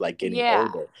off, like getting yeah.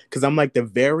 older. Because I'm like, the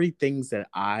very things that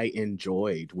I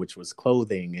enjoyed, which was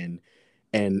clothing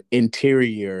and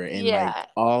interior and like Yeah.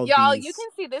 all Y'all, you can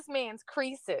these. see this man's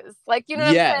creases. Like, you know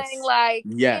what I'm saying? Yes. Like,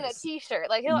 in a Yes. t-shirt.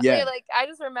 Like, he'll Yes. like, I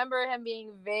just remember him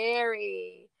being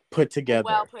very Put well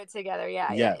together. put together.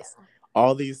 Yeah, yeah, Yes.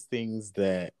 All these things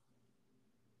that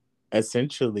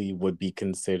essentially would be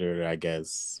considered, I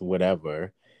guess,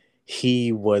 whatever,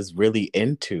 he was really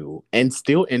into and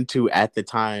still into at the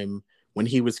time when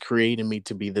he was creating me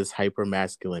to be this hyper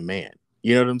masculine man.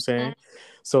 You know what I'm yeah. saying?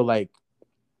 So, like,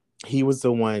 he was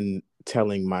the one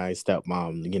telling my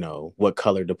stepmom, what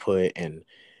color to put, and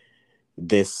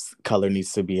this color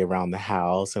needs to be around the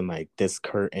house, and like this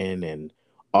curtain and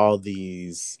all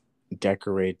these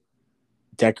decorate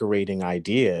decorating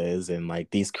ideas and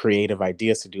like these creative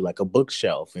ideas to do like a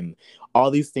bookshelf and all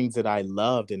these things that I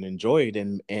loved and enjoyed,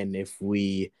 and if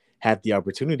we had the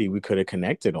opportunity we could have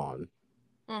connected on.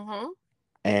 Mm-hmm.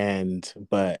 And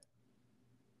but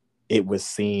it was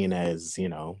seen as,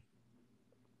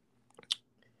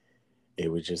 it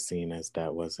was just seen as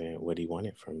that wasn't what he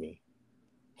wanted from me.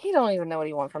 He don't even know what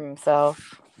he wants from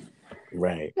himself.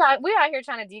 Right. Yeah, we out here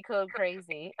trying to decode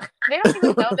crazy. They don't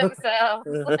even know themselves.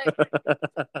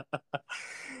 Like,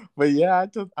 But yeah,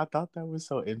 I thought that was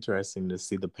so interesting to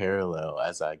see the parallel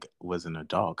as I was an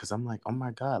adult, because I'm like, oh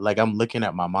my god, like I'm looking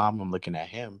at my mom, I'm looking at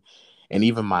him, and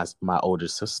even my older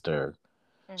sister.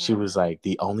 She mm-hmm. was like,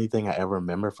 the only thing I ever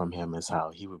remember from him is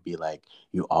how he would be like,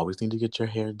 you always need to get your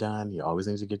hair done, you always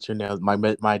need to get your nails.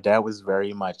 My dad was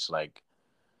very much like,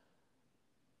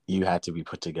 you had to be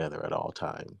put together at all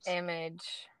times.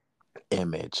 Image.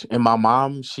 Image. And my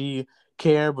mom, she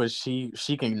care, but she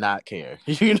can not care.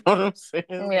 You know what I'm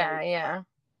saying? Yeah, Like, yeah.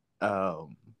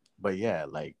 um, but yeah,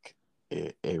 like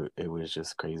it was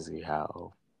just crazy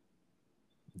how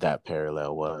that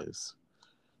parallel was.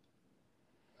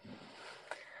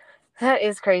 That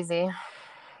is crazy.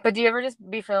 But do you ever just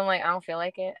be feeling like I don't feel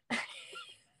like it?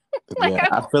 Like Yeah,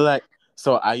 I feel like,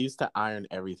 so I used to iron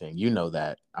everything. You know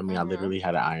that. I mean, I mm-hmm. literally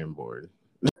had an iron board.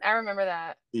 I remember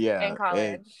that in Yeah, and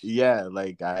college. yeah,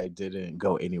 like I didn't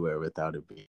go anywhere without it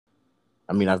being.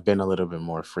 I mean, I've been a little bit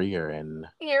more freer and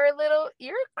You're a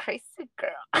crazy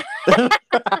girl.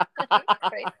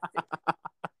 Crazy.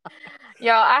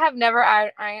 Yo, I have never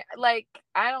like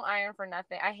I don't iron for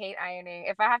nothing. I hate ironing.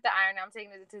 If I have to iron, I'm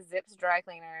taking it to Zips dry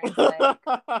cleaners. Like,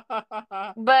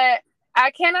 but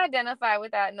I can identify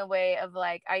with that in the way of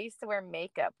like I used to wear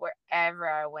makeup wherever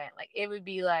I went. Like it would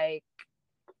be like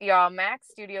y'all, Max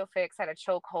Studio Fix had a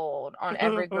chokehold on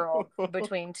every girl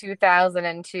between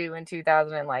 2002 and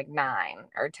 2009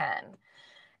 or 10.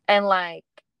 And like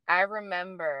I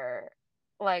remember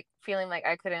like feeling like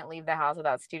I couldn't leave the house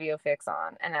without Studio Fix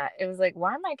on. And it was like,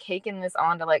 why am I caking this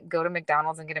on to like go to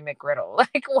McDonald's and get a McGriddle?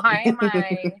 Like, why am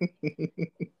I,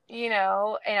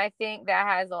 and I think that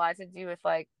has a lot to do with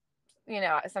like,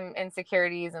 some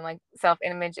insecurities and like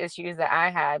self-image issues that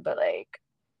I had. But like,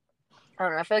 I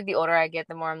don't know. I feel like the older I get,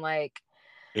 the more I'm like,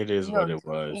 It is you what gonna it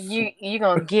was. you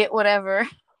gonna get whatever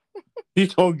You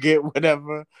don't get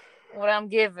whatever. what I'm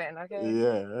giving, okay?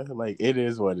 Yeah, like it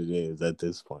is what it is at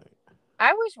this point.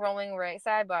 I wish Rolling Ray,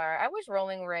 sidebar, I wish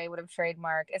Rolling Ray would have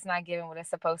trademarked it's not giving what it's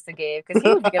supposed to give because he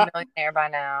would be a millionaire by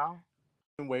now.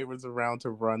 Waivers around to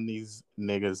run these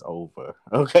niggas over.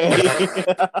 Okay.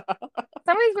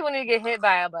 Some of these people need to get hit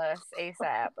by a bus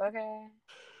ASAP, okay?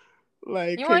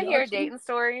 Like, You can want to y'all hear a just... dating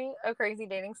story? A crazy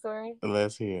dating story?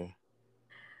 Let's hear.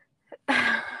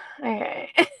 Okay.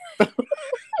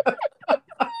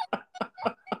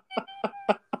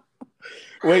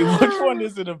 Wait, which one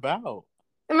is it about?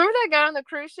 Remember that guy on the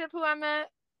cruise ship who I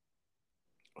met?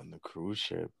 On the cruise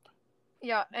ship.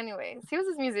 Yeah, anyways, he was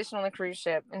this musician on the cruise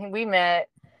ship and we met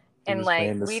He and was like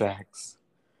playing the we sax.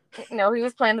 no, he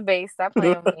was playing the bass. Stop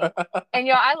playing with me. And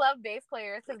I love bass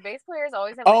players because bass players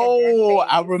always have like a dead Oh,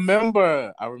 I face.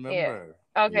 remember. I Yeah. remember.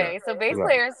 Yeah. Okay, so bass Right.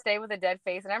 players stay with a dead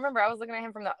face, and I remember I was looking at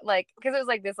him from the like because it was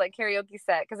like this like karaoke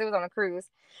set because it was on a cruise,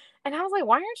 and I was like,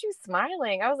 "Why aren't you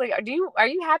smiling?" I was like, Are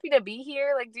you happy to be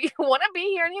here? Like, do you want to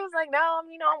be here?" And he was like, "No,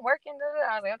 I'm working."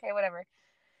 I was like, "Okay, whatever."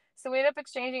 So we ended up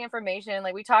exchanging information.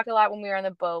 Like we talked a lot when we were on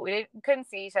the boat. Couldn't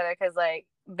see each other because like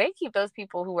they keep those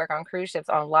people who work on cruise ships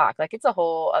on lock. Like it's a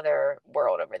whole other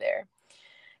world over there.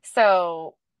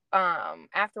 So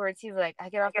afterwards he's like, I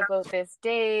get off the boat this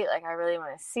date, like I really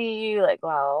want to see you, like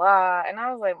blah blah blah. And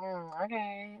I was like,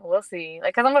 okay, we'll see.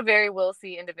 Like, because I'm a very will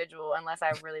see individual unless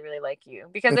I really really like you,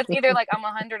 because it's either like I'm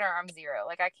 100 or I'm 0.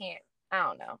 Like I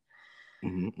don't know.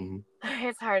 Mm-hmm.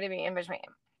 It's hard to be in between.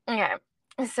 Okay,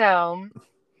 so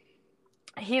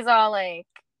he's all like,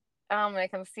 oh, I'm gonna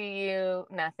come see you,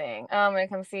 nothing. Oh, I'm gonna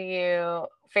come see you.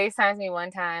 FaceTimes me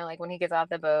one time, like when he gets off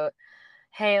the boat.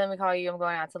 Hey, let me call you. I'm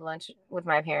going out to lunch with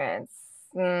my parents.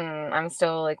 I'm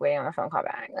still like waiting on a phone call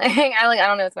back. I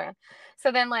don't know what's going on.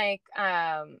 So then like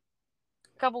a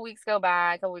couple weeks go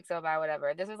by,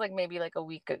 whatever. This was like maybe like a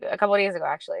week ago, a couple of days ago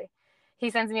actually. He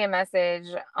sends me a message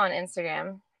on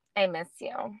Instagram. I miss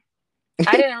you.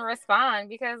 I didn't respond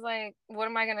because like what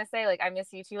am I gonna say? Like I miss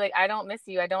you too. Like I don't miss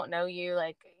you. I don't know you.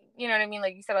 Like you know what I mean?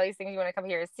 Like you said all these things, you want to come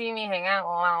here to see me, hang out,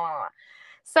 blah, blah, blah.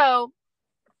 So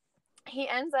he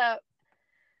ends up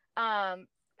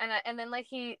and then like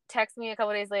he texts me a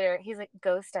couple days later. He's like,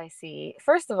 "Ghost, I see."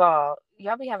 First of all,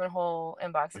 y'all be having whole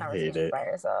inbox I hate conversations it. by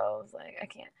yourselves. Like I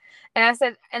can't. And I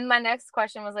said, and my next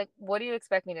question was like, "What do you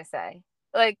expect me to say?"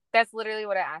 Like that's literally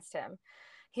what I asked him.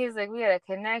 he was like, we had a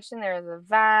connection. There was a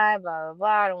vibe, blah, blah, blah.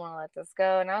 I don't want to let this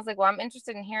go. And I was like, well, I'm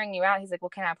interested in hearing you out. He's like, well,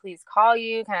 can I please call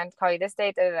you? Can I call you this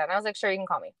date? Da, da, da. And I was like, sure, you can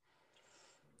call me.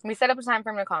 We set up a time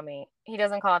for him to call me. He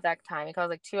doesn't call at that time. He calls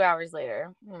like 2 hours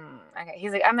later. Okay.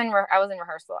 He's like, I was in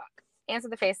rehearsal. Answer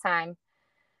the FaceTime.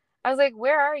 I was like,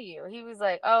 where are you? He was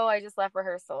like, oh, I just left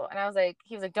rehearsal. And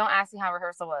he was like, don't ask me how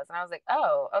rehearsal was. And I was like,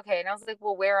 oh, okay. And I was like,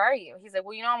 well, where are you? He's like,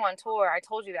 well, I'm on tour. I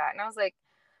told you that. And I was like,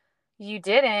 you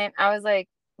didn't. I was like,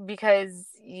 because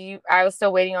I was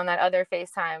still waiting on that other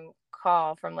FaceTime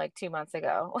call from like 2 months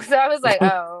ago. So I was like,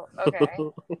 oh, okay.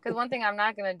 Because one thing I'm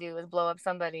not going to do is blow up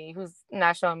somebody who's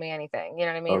not showing me anything. You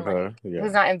know what I mean? Okay, like, yeah.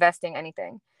 who's not investing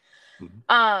anything.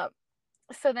 Mm-hmm.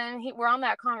 So then we're on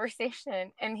that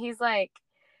conversation, and he's like,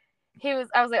 I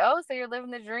was like, oh, so you're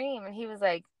living the dream. And he was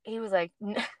like, anytime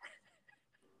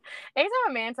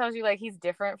a man tells you like he's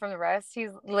different from the rest,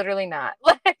 he's literally not.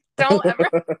 Like, don't ever.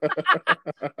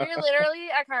 You're literally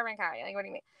a carbon copy. Like, what do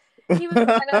you mean? He was, and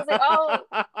I was like,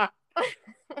 oh.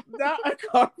 Not a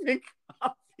carbon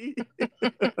copy.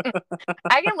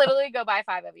 I can literally go buy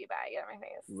 5 of you back. You know my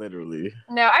face. Literally.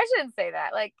 No, I shouldn't say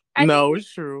that. Like,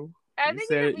 it's true. I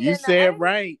think you said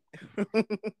right. But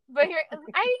here, I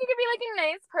think you could be like a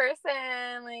nice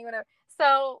person, like whatever.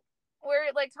 So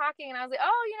we're like talking, and I was like,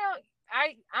 oh,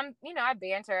 I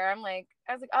banter. I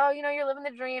was like, oh, you're living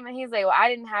the dream. And he's like, well, I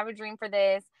didn't have a dream for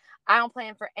this. I don't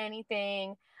plan for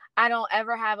anything. I don't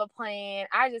ever have a plan.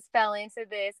 I just fell into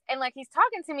this. And like, he's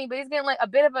talking to me, but he's getting like a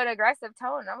bit of an aggressive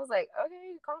tone. And I was like,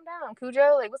 okay, calm down,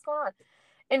 Cujo. Like, what's going on?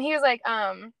 And he was like,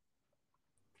 I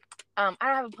don't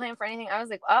have a plan for anything. I was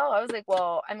like,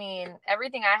 well, I mean,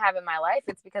 everything I have in my life,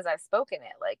 it's because I've spoken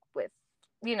it, like with,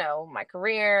 my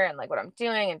career and like what I'm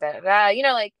doing and da da da.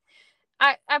 Like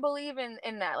I believe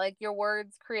in that. Like, your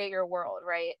words create your world,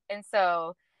 right? And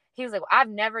so he was like, well, I've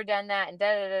never done that and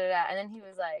da da da da. And then he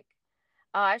was like,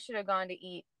 oh, I should have gone to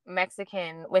eat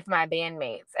Mexican with my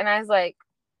bandmates. And I was like,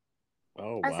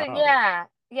 oh, I wow. said,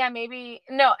 yeah, maybe.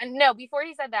 No, before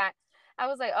he said that, I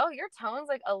was like, oh, your tone's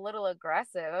like a little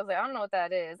aggressive. I was like, I don't know what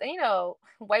that is. And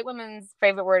white women's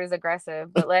favorite word is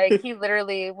aggressive, but like he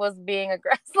literally was being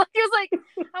aggressive. Like, he was like,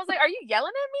 I was like, are you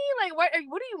yelling at me? Like,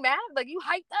 what are you mad? Like, you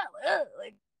hyped up. Ugh.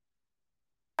 Like,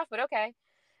 but okay.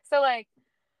 So like,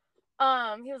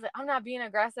 he was like, I'm not being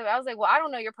aggressive. I was like, well, I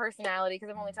don't know your personality because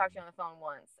I've only talked to you on the phone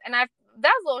once. And that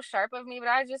was a little sharp of me, but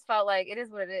I just felt like it is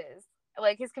what it is.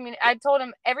 Like, I told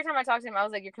him every time I talked to him, I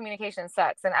was like, your communication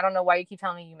sucks. And I don't know why you keep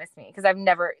telling me you miss me. Because I've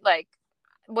never, like,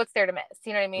 what's there to miss?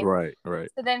 You know what I mean? Right.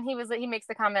 So then he makes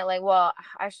the comment like, well,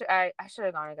 I should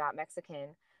have gone and got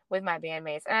Mexican with my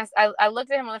bandmates. And I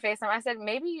looked at him on the face and I said,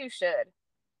 maybe you should.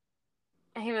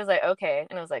 And he was like, okay.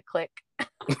 And it was like, click.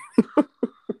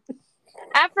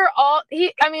 After all,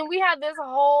 we had this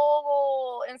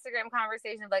whole Instagram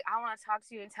conversation. Like, I want to talk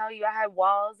to you and tell you I had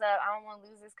walls up. I don't want to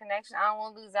lose this connection. I don't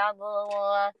want to lose out. Blah, blah,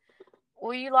 blah.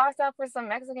 Well, you lost out for some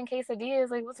Mexican quesadillas.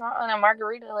 Like, what's wrong? And a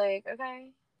margarita. Like,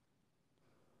 okay.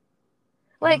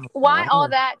 Like, why all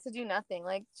that to do nothing?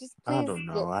 Like, just please. I don't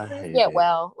know. I hate get it.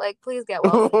 well. Like, please get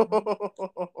well.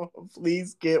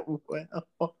 Please get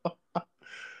well.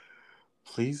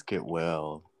 Please get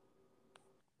well.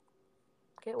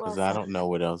 Because I don't know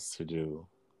what else to do.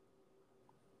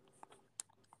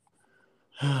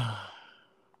 I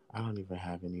don't even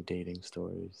have any dating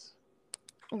stories.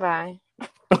 Bye.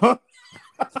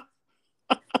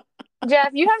 Jeff,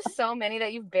 you have so many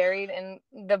that you've buried in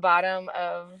the bottom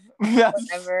of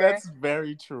whatever. That's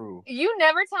very true. You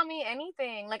never tell me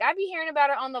anything. Like, I be hearing about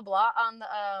it on the blog, on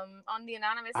the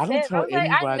anonymous I don't tip. tell anybody.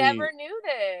 Like, I never knew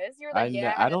this. You're like,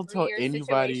 I don't tell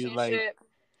anybody like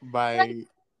my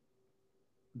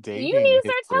dating. You need to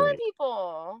start telling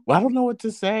people. Well, I don't know what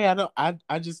to say.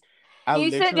 I just.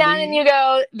 You sit down and you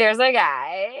go, "There's a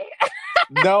guy."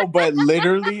 No, but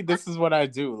literally, this is what I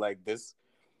do. Like this.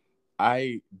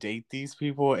 I date these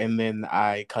people and then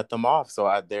I cut them off,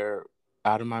 so they're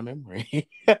out of my memory.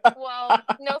 Well,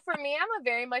 no, for me, I'm a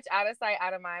very much out of sight,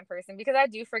 out of mind person because I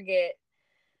do forget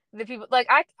the people. Like,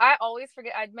 I always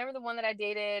forget. I remember the one that I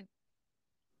dated,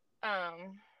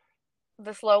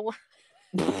 the slow one.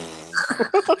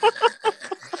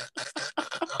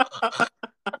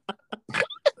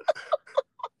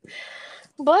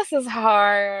 Bless his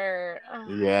heart.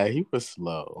 Yeah, he was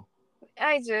slow.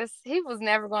 He was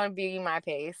never going to be my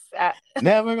pace.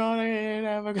 Never gonna.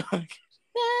 Never gonna.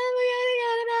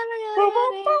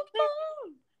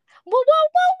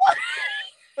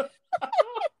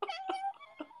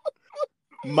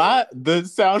 The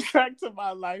soundtrack to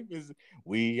my life is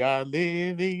 "We Are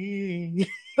Living."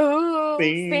 Ooh,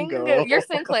 single. You're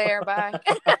Sinclair, bye.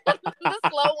 The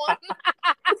slow one.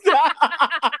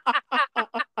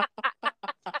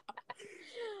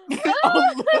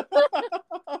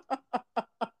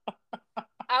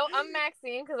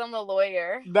 Jane because I'm the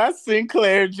lawyer. That's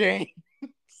Sinclair James.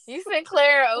 You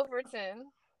Sinclair Overton.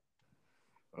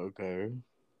 Okay.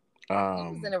 He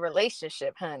was in a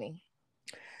relationship, honey.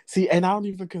 See, and I don't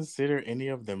even consider any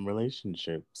of them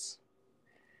relationships.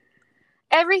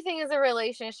 Everything is a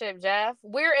relationship, Jeff.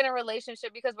 We're in a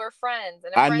relationship because we're friends,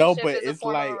 and a I know, friendship but is a it's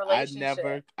form of a like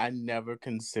relationship. I never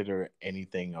consider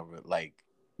anything of it like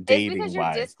It's because dating you're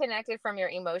wise. disconnected from your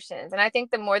emotions. And I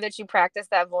think the more that you practice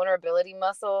that vulnerability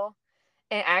muscle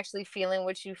and actually feeling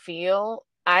what you feel,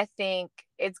 I think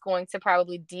it's going to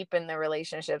probably deepen the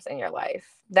relationships in your life.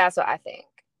 That's what I think.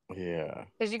 Yeah,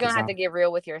 Because you're going because to have to get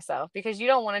real with yourself because you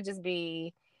don't want to just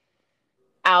be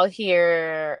out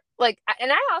here like, and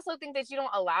I also think that you don't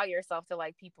allow yourself to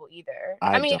like people either.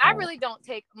 I I mean, I don't. really don't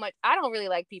take much. I don't really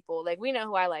like people. Like, we know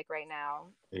who I like right now.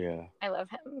 Yeah. I love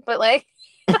him, but like,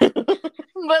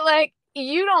 but like,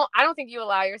 you don't. I don't think you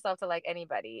allow yourself to like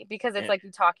anybody because it's And- like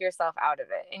you talk yourself out of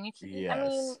it, and you. I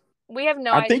mean, yes. we have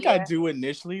no I think I idea. do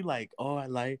initially, like, oh, I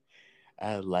like,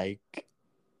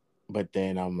 but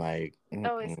then I'm like,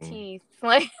 Oh, his mm-mm. teeth.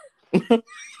 Like,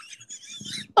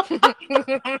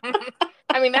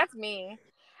 I mean, that's me.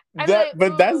 I'm like,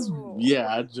 But that's, ooh,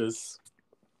 yeah, I just,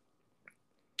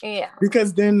 yeah.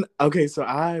 because then, okay, so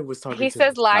I was talking He to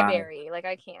says this guy. library. Like,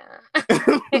 I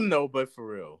can't. No, but for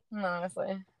real.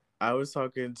 Honestly. I was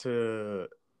talking to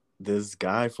this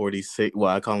guy, 46. Well,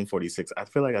 I call him 46. I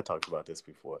feel like I talked about this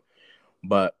before.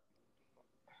 But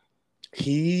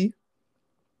he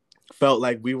felt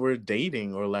like we were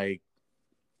dating or like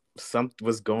some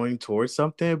was going towards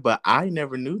something, but I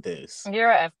never knew this. You're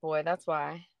a F boy. That's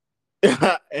why.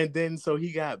 And then so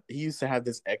he used to have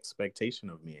this expectation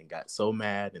of me and got so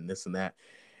mad and this and that.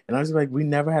 And I was like, we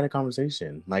never had a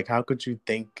conversation. Like, how could you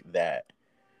think that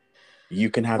you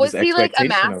can have this Was he like a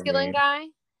expectation of masculine me? guy?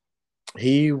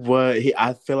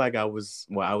 I feel like I was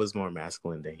more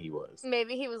masculine than he was.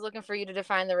 Maybe he was looking for you to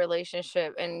define the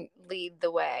relationship and lead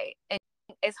the way. And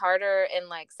it's harder in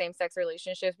like same sex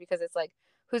relationships because it's like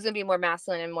who's gonna be more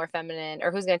masculine and more feminine, or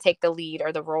who's gonna take the lead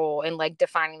or the role in like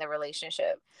defining the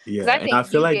relationship. Because Yeah, I and think I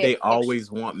feel you like get they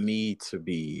always want me to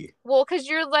be. well, because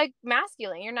you're like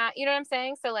masculine. You're not. You know what I'm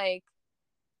saying? So like,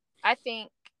 I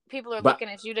think people are But looking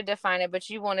at you to define it, but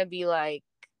you want to be like,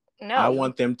 I no,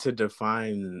 want them to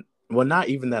define. Well, not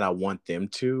even that I want them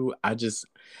to.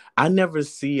 I never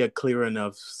see a clear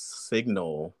enough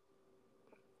signal.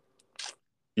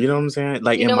 You know what I'm saying?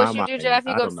 Like you in know my what you do, mind, Jeff?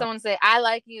 You I go up to don't know. someone and say, "I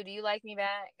like you. Do you like me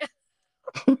back?"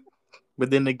 But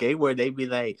then the gay word, they be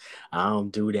like, I don't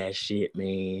do that shit,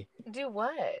 man. Do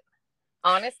what?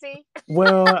 Honesty?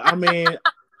 Well, I mean, Let me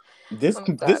this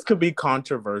stop. could be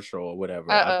controversial or whatever,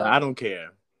 but Uh I oh. don't care.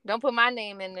 Don't put my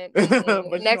name in it. But you know,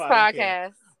 Next I don't care.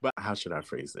 podcast. But how should I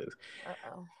phrase this? Uh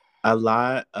oh. A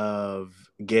lot of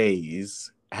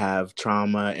gays have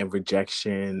trauma and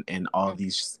rejection and all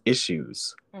these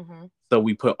issues. Mm-hmm. So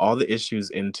we put all the issues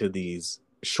into these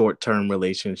short-term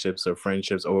relationships or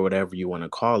friendships or whatever you want to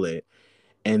call it.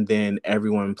 And then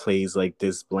everyone plays like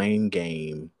this blame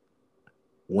game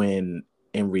when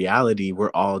in reality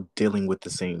we're all dealing with the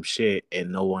same shit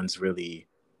and no one's really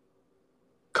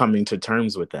coming to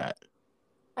terms with that.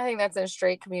 I think that's in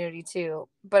straight community too.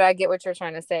 But I get what you're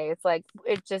trying to say. It's like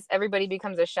it just everybody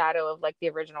becomes a shadow of like the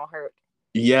original hurt.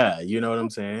 Yeah, you know what I'm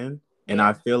saying? And I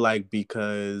Yeah. feel like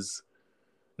because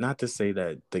not to say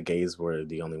that the gays were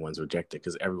the only ones rejected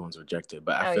because everyone's rejected,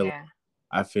 but Oh yeah.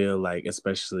 I feel like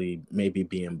especially maybe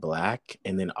being black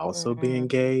and then also Mm-hmm. being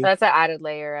gay, That's an added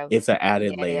layer of it's an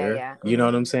added yeah, yeah, layer. yeah. You know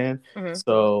Mm-hmm. what I'm saying? Mm-hmm.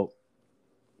 So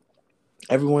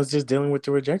everyone's just dealing with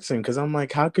the rejection because I'm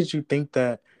like, how could you think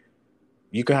that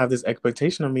you could have this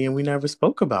expectation of me and we never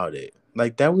spoke about it?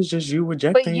 Like that was just you But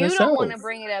rejecting you don't want yourself. to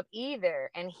bring it up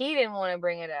either, and he didn't want to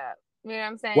bring it up. You know what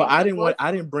I'm Well, saying? So both.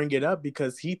 I didn't bring it up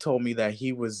because he told me that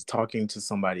he was talking to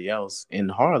somebody else in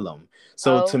Harlem.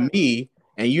 So to Oh, me,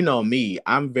 and you know me,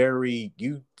 I'm very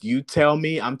you tell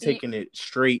me, I'm you taking it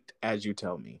straight as you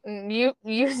tell me. you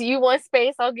want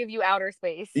space? I'll give you outer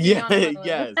space. Be Yeah, on the moon.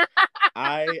 yes.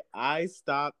 I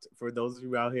stopped for those of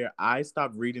you out here, I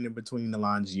stopped reading in between the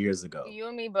lines years ago. You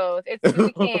and me both.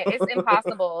 We can't. It's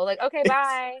impossible. Like, okay,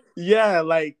 bye. Yeah,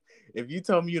 like if you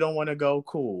tell me you don't want to go,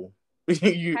 cool. Have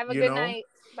a You good know? night.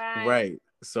 Bye. Right.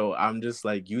 So I'm just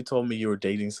like, you told me you were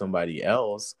dating somebody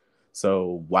else.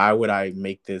 So why would I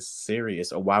make this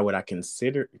serious, or why would I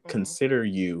Mm-hmm. consider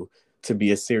you to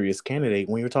be a serious candidate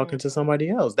when you're talking to Mm-hmm. somebody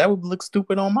else? That would look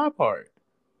stupid on my part.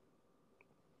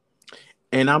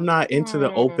 And I'm not into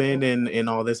the open and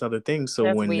all this other thing. So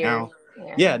That's when weird. now,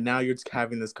 Yeah. yeah, now you're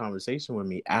having this conversation with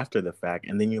me after the fact,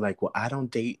 and then you're like, well, I don't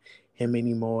date him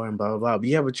anymore, and blah blah blah. But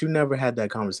yeah, but you never had that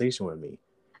conversation with me.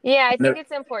 Yeah, I No, think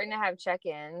it's important to have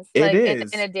check-ins, it like in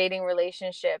is. a dating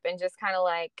relationship, and just kind of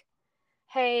like,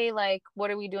 hey, like,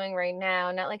 what are we doing right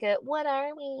now? Not like a what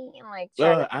are we? And like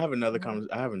try to. Mhm. I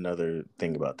have another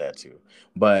thing about that too.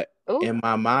 But Ooh. in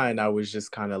my mind, I was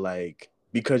just kind of like,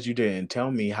 because you didn't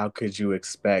tell me, how could you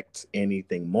expect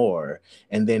anything more?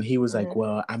 And then he was like, Mhm.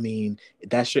 well, I mean,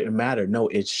 that shouldn't matter. No,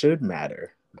 it should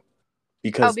matter Oh,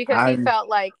 because because he felt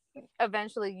like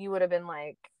eventually you would have been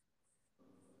like,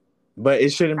 but it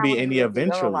shouldn't I be want to be any with you. I'm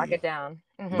gonna lock it eventually. down.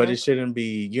 But Hmm. it shouldn't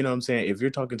be, you know what I'm saying? If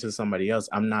you're talking to somebody else,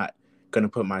 I'm not going to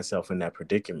put myself in that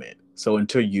predicament. So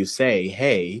until you say,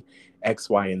 hey, X,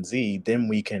 Y, and Z, then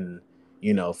we can,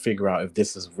 figure out if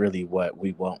this is really what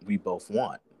we both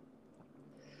want.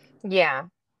 Yeah.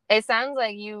 It sounds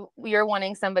like you're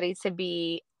wanting somebody to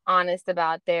be honest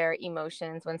about their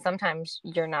emotions when sometimes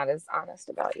you're not as honest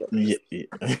about yours. Yeah.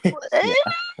 Yeah.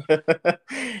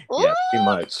 Yeah, pretty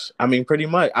much. I mean, pretty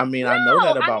much. I mean, I know No,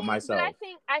 that I about mean, but myself.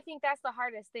 I think that's the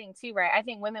hardest thing too, right? I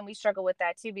think women we struggle with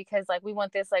that too because like we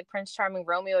want this like Prince Charming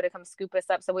Romeo to come scoop us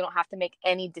up so we don't have to make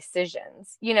any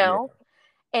decisions, you Yeah. know?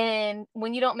 And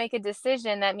when you don't make a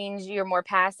decision, that means you're more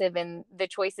passive in the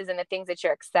choices and the things that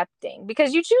you're accepting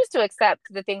because you choose to accept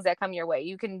the things that come your way.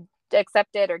 You can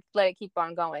accept it or let it keep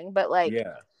on going. But like,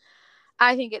 Yeah.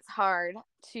 I think it's hard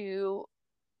to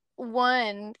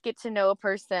one get to know a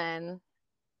person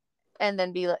and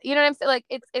then be like, you know what I'm saying? Like,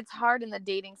 it's hard in the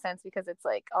dating sense because it's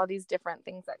like all these different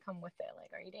things that come with it.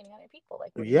 Like, are you dating other people?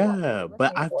 Like, what do you want? What are Yeah. you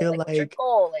looking for? Like, what's your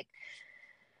goal? Like,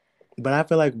 But I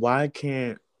feel like why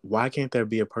can't there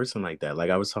be a person like that? Like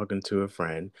I was talking to a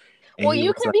friend and well, he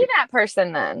you was can be like, that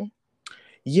person then.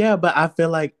 yeah, but I feel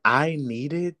like I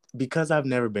need it because I've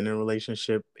never been in a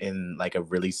relationship in like a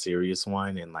really serious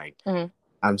one and like Mhm.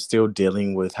 I'm still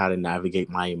dealing with how to navigate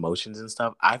my emotions and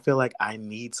stuff. I feel like I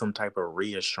need some type of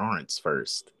reassurance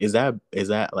first. Is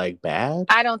that like bad?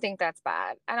 I don't think that's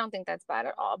bad. I don't think that's bad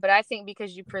at all. But I think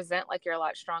because you present like you're a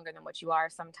lot stronger than what you are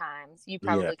sometimes, you Yeah.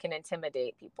 probably can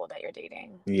intimidate people that you're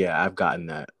dating. Yeah, I've gotten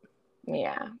that.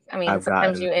 Yeah. I mean, I've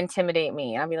sometimes gotten you intimidate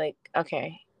me. I'll be like,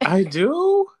 okay. I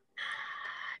do?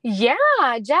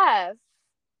 Yeah, Jeff,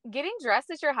 getting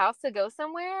dressed at your house to go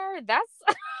somewhere, that's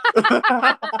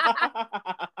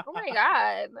oh my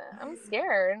God. I'm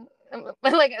scared.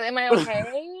 Like, am I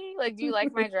okay? Like, do you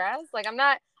like my dress? Like,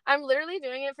 I'm literally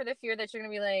doing it for the fear that you're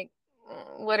gonna be like,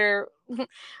 what are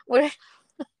what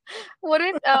what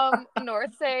did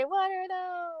North say? What are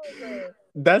those? Like,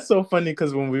 That's so funny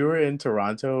because when we were in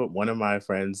Toronto, one of my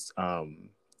friends,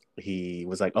 he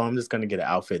was like, "Oh, I'm just gonna get an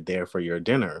outfit there for your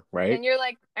dinner, right?" and you're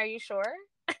like, are you sure?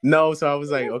 No, so I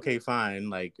was like, "Okay, fine.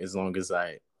 Like, as long as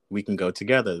we can go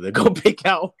together to go pick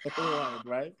out one,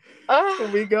 right?" So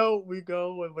Ugh. we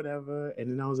go and whatever.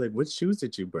 And then I was like, "What shoes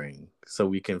did you bring so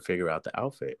we can figure out the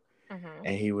outfit?" Mhm.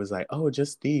 And he was like, "Oh,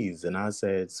 just these." And I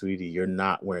said, "Sweetie, you're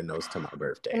not wearing those to my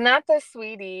birthday." Not the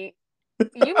sweetie.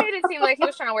 You made it seem like he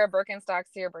was trying to wear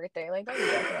Birkenstocks to your birthday. Like, don't do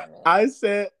that to that man. I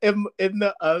said, in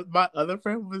the my other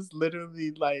friend was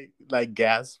literally like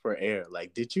gasp for air.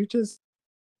 Like, did you just?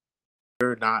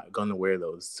 You're not gonna wear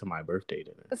those to my birthday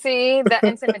See, that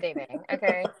dinner. intimidating.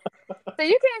 Okay. So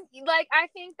you can like I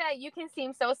think that you can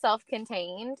seem so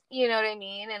self-contained, you know what I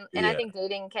mean? And Yeah, I think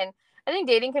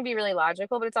dating can be really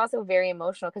logical, but it's also very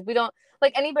emotional because we don't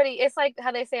like anybody it's like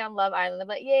how they say on Love Island, they're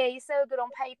like, yeah, you're so good on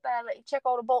paper, like you check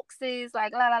all the boxes,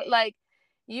 like like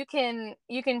you can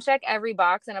check every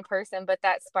box in a person, but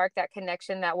that spark, that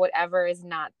connection, that whatever is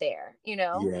not there, you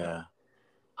know? yeah,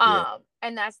 yeah,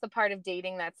 And that's the part of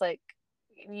dating that's like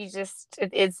you just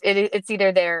it's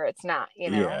either there or it's not, you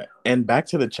know? yeah. And back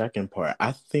to the check-in part,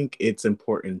 I think it's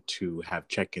important to have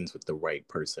check-ins with the right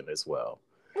person as well.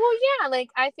 Well, yeah, like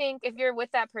I think if you're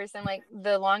with that person, like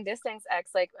the long distance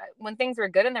ex, like when things were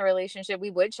good in the relationship, we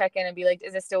would check in and be like,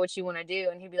 "Is this still what you want to do?"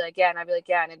 And he'd be like, "Yeah," and I'd be like,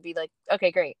 "Yeah," and it'd be like, "Okay,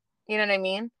 great." You know what I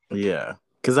mean? Yeah,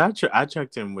 because I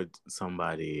checked in with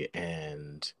somebody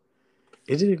and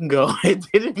it didn't go it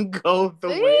didn't go the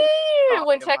way that I thought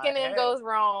When in my checking in head. goes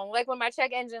wrong, like when my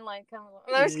check engine light comes on.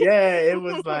 No, I'm just Yeah,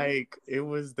 kidding. it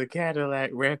was the Cadillac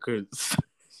Records.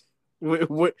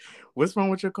 What's wrong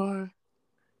with your car?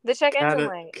 The check engine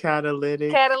light,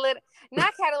 Catalytic. Cadillac,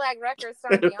 not Cadillac Records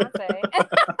starring Beyonce.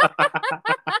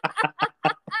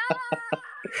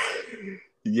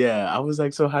 Yeah, I was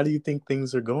like, so how do you think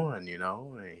things are going?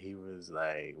 And he was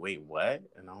like, wait, what?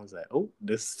 And I was like, oh,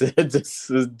 this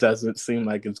doesn't seem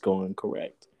like it's going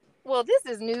correct. Well, this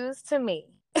is news to me.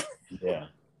 Yeah,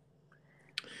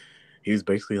 he was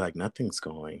basically like, nothing's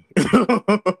going. I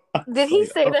Did was he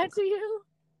like, say oh. that to you?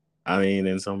 I mean,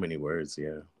 in so many words,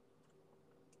 yeah.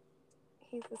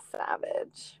 He's a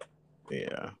savage.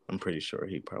 Yeah, I'm pretty sure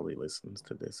he probably listens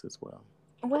to this as well.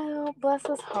 Well, bless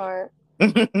his heart.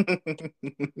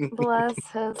 Bless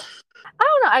his. I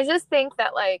don't know. I just think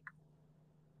that, like,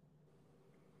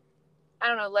 I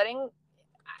don't know,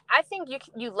 I think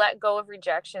you let go of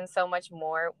rejection so much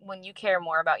more when you care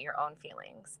more about your own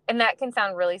feelings. And that can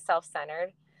sound really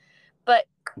self-centered, but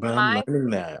But I'm learning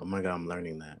that. Oh my God, I'm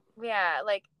learning that. yeah,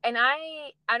 like, and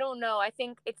I don't know. I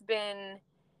think it's been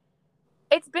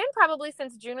probably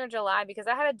since June or July, because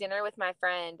I had a dinner with my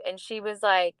friend and she was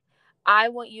like, I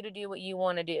want you to do what you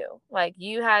want to do. Like,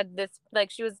 you had this, like,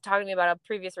 she was talking to me about a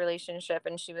previous relationship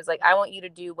and she was like, I want you to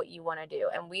do what you want to do.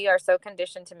 And we are so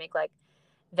conditioned to make, like,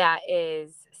 that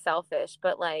is selfish.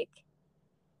 But, like,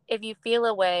 if you feel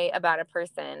a way about a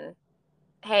person,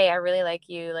 hey, I really like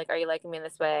you. Like, are you liking me in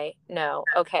this way? No.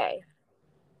 Okay.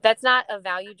 That's not a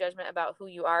value judgment about who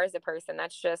you are as a person.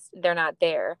 That's just, they're not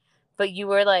there. But you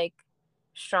were, like,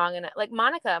 strong enough. Like,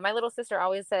 Monica, my little sister,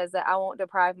 always says that I won't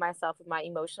deprive myself of my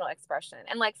emotional expression.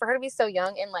 And, like, for her to be so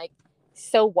young and, like,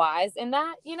 so wise in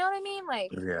that, you know what I mean?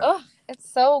 Like, Yeah. oh, it's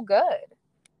so good.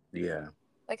 Yeah.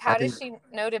 Like, I how think, does she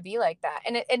know to be like that?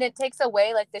 And it takes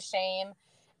away, like, the shame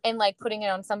and, like, putting it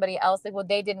on somebody else. Like, well,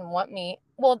 they didn't want me.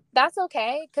 Well, that's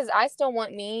okay, because I still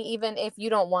want me, even if you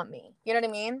don't want me. You know what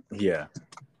I mean? yeah.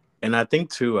 And I think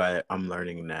too, I'm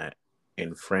learning that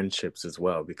in friendships as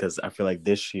well, because I feel like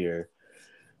this year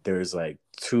there's like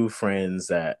two friends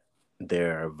that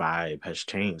their vibe has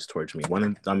changed towards me. One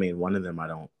of them I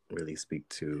don't really speak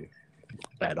to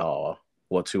at all.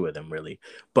 Well, two of them really.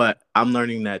 But I'm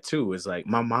learning that too. Is like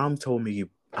my mom told me,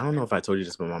 I don't know if I told you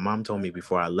this, but my mom told me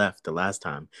before I left the last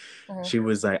time, Mm-hmm. she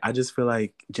was like, I just feel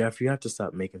like, Jeff, you have to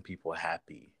stop making people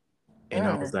happy. And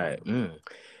I was Mm. like,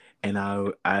 And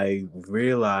I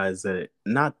realized that,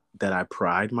 not that I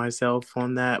pride myself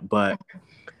on that, but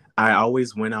I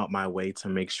always went out my way to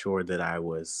make sure that I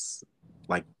was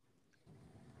like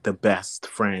the best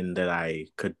friend that I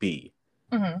could be.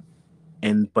 Mm-hmm.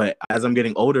 And but as I'm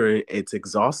getting older, it's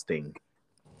exhausting,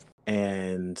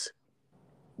 and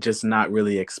just not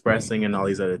really expressing and all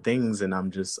these other things. And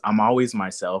I'm always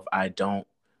myself. I don't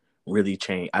really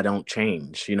change. I don't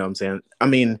change. You know what I'm saying? I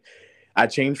mean, I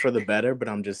change for the better, but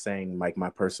I'm just saying, like, my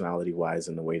personality wise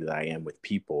and the way that I am with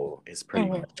people is pretty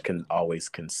Mm-hmm. much always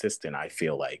consistent, I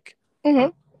feel like.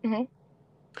 Mm-hmm. Mm-hmm.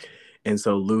 And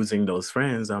so losing those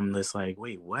friends, I'm just like,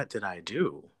 wait, what did I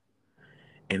do?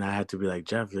 And I had to be like,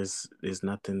 Jeff, this is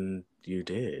nothing you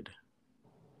did.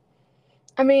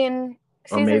 I mean,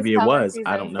 Or seasons maybe it come and was. I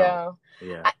seasons don't know. go.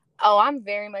 Yeah. I'm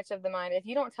very much of the mind, if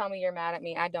you don't tell me you're mad at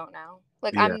me, I don't know.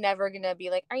 Like, Yeah. I'm never gonna be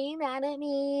like, "Are you mad at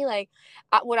me?" Like,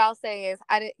 what I'll say is,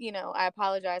 I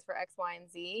apologize for X, Y, and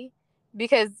Z,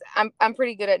 because I'm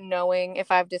pretty good at knowing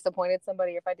if I've disappointed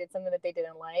somebody or if I did something that they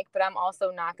didn't like. But I'm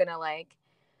also not gonna, like,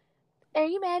 "Are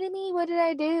you mad at me? What did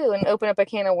I do?" and open up a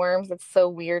can of worms that's so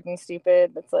weird and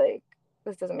stupid. That's like,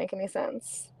 this doesn't make any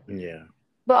sense. Yeah.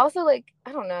 But also, like,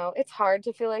 I don't know, it's hard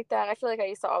to feel like that. I feel like I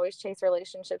used to always chase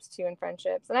relationships too, and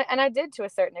friendships, and I did to a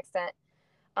certain extent.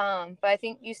 But I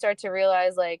think you start to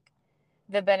realize, like,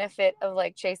 the benefit of,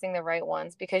 like, chasing the right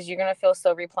ones, because you're gonna feel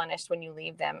so replenished when you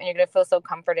leave them, and you're gonna feel so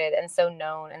comforted and so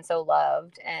known and so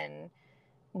loved and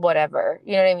whatever.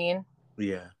 You know what I mean?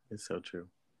 Yeah. It's so true.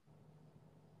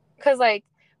 Because, like,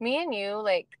 me and you,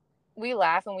 like, we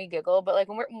laugh and we giggle, but, like,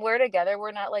 when we're together,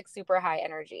 we're not, like, super high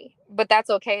energy. But that's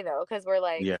okay though, because we're,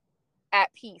 like, Yeah.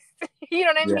 at peace. You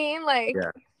know what I Yeah. mean? Like,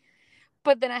 Yeah.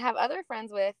 but then I have other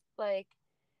friends with, like,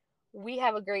 we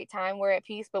have a great time, we're at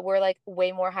peace, but we're, like,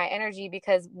 way more high energy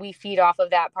because we feed off of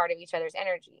that part of each other's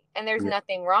energy. And there's Yeah.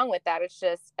 nothing wrong with that. It's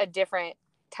just a different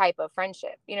type of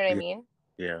friendship. You know what I Yeah. mean?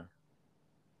 Yeah. Yeah.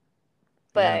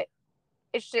 But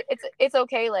it's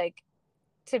okay, like,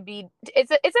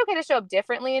 it's okay to show up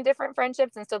differently in different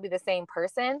friendships and still be the same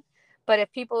person. But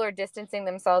if people are distancing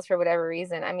themselves for whatever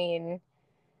reason, I mean,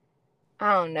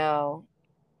 I don't know.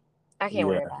 I can't Yeah.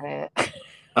 worry about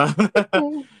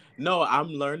it. No, I'm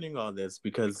learning all this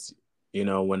because,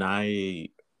 when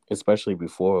especially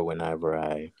before, whenever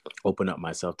I open up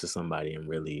myself to somebody and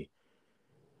really,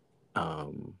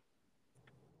 um,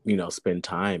 spend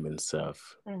time and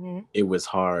stuff, Mm-hmm. it was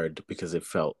hard because it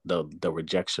felt the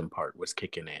rejection part was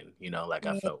kicking in, like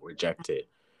I Yeah. felt rejected.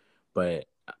 But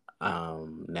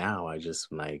now I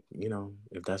just like,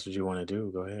 if that's what you want to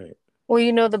do, go ahead.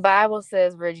 Well, the Bible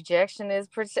says rejection is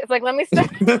like, let me stop.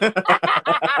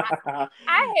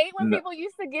 I hate when No, people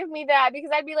used to give me that,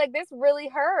 because I'd be like, this really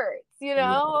hurts,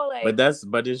 yeah. like,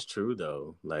 But it's true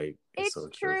though. Like, it's it's so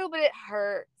true. true, but it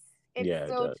hurts. It's Yeah, it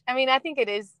so, does. I mean, I think it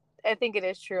is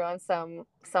true on some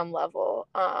level.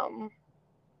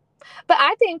 But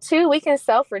I think too we can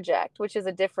self-reject, which is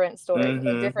a different story, a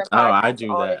Mm-hmm. different Oh, I podcast do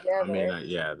that. I mean, altogether.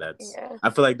 yeah, that's. Yeah. I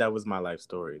feel like that was my life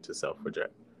story to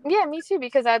self-reject. Yeah, me too.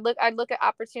 Because I'd look at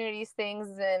opportunities,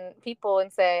 things, and people,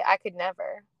 and say I could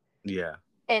never. Yeah.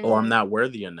 Or I'm And not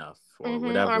worthy enough, or or I'm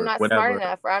whatever, not smart whatever.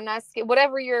 enough, or I'm not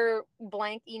whatever your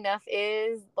blank enough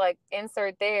is, like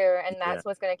insert there, and Yeah. that's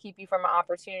what's going to keep you from an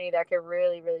opportunity that could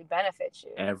really, really benefit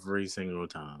you. Every single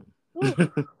time.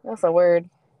 Whew, that's a word.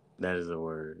 That is a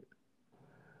word.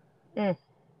 Mm.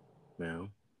 Now,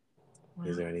 Wow.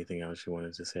 is there anything else you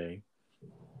wanted to say?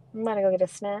 I'm about to go get a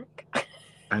snack.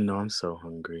 I know I'm so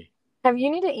hungry.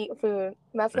 You need to eat food.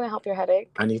 That's going to help your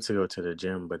headache. I need to go to the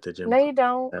gym, but the gym. No, you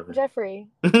don't, 7. Jeffrey.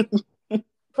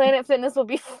 Planet Fitness will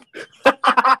be.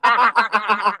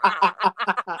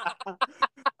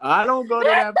 I don't go to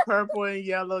that purple and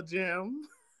yellow gym.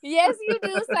 Yes, you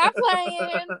do. Stop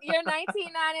playing. Your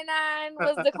 $19.99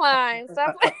 was declined.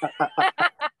 Stop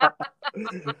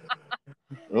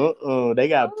playing. They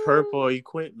got purple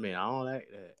equipment. I don't like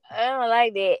that. I don't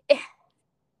like that.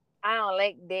 I don't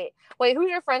like that. Wait,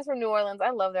 who's your friends from New Orleans? I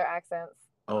love their accents.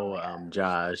 Oh,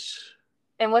 Josh.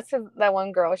 And what's that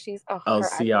one girl? She's her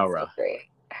accent's so Ciara. great.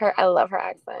 I love her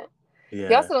accent. Yeah.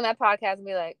 Y'all sit on that podcast and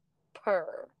be like,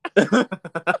 purr.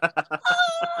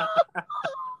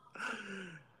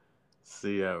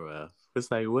 Ciara. It's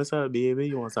like, what's up, baby?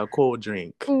 You want some cold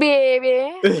drink?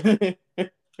 Baby.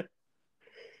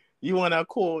 You want a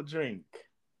cold drink?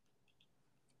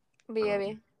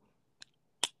 Baby.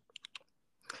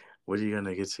 What are you going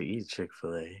to get to eat,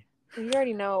 Chick-fil-A? You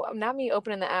already know. Not me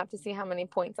opening the app to see how many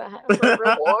points I have for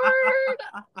reward.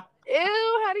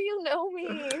 Ew, how do you know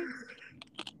me?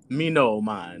 Me know,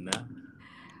 man.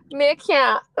 Me I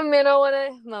can't. Me don't want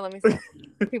to. No, let me see.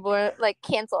 People are like,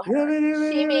 cancel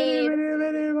her. She made.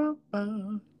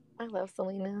 I love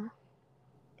Selena.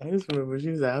 I just remember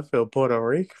she said, I feel Puerto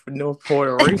Rico. North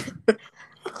Puerto Rico.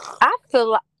 I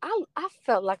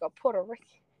felt like a Puerto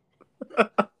Rican.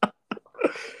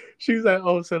 She's like,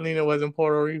 oh, Selena wasn't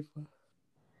Puerto Rico.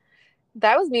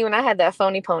 That was me when I had that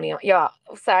phony pony. Y'all,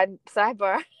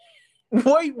 sidebar.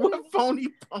 Wait, what phony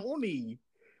pony?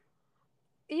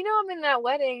 You know, I'm in that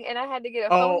wedding and I had to get a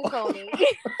phony pony. So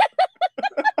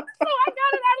I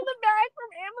got it out of the bag from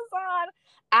Amazon.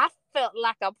 I felt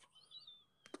like a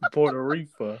Puerto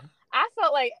Rico. I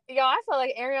felt like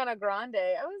Ariana Grande.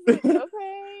 I was like,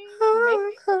 okay.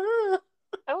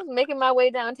 I was making my way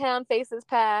downtown Faces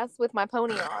Pass with my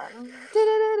pony on.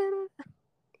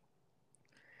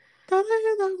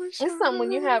 It's something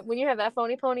when you have that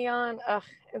phony pony on. Ugh,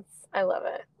 I love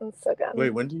it. It's so good. Wait,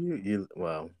 when do you?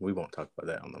 Well, we won't talk about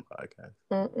that on the podcast.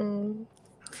 Mm-mm.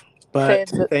 But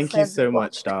thank you so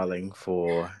much, darling,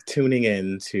 for tuning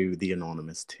in to the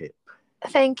Anonymous Tip.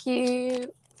 Thank you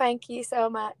so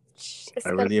much. I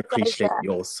really appreciate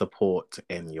your support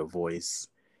and your voice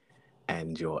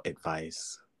and your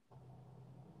advice.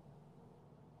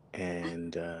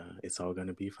 And it's all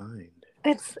gonna be fine.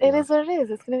 It is what it is.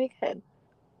 It's gonna be good.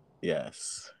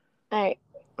 Yes. All right.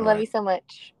 Love you so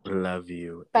much. Love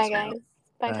you. Bye, guys.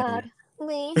 Bye, Todd.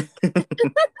 Lee.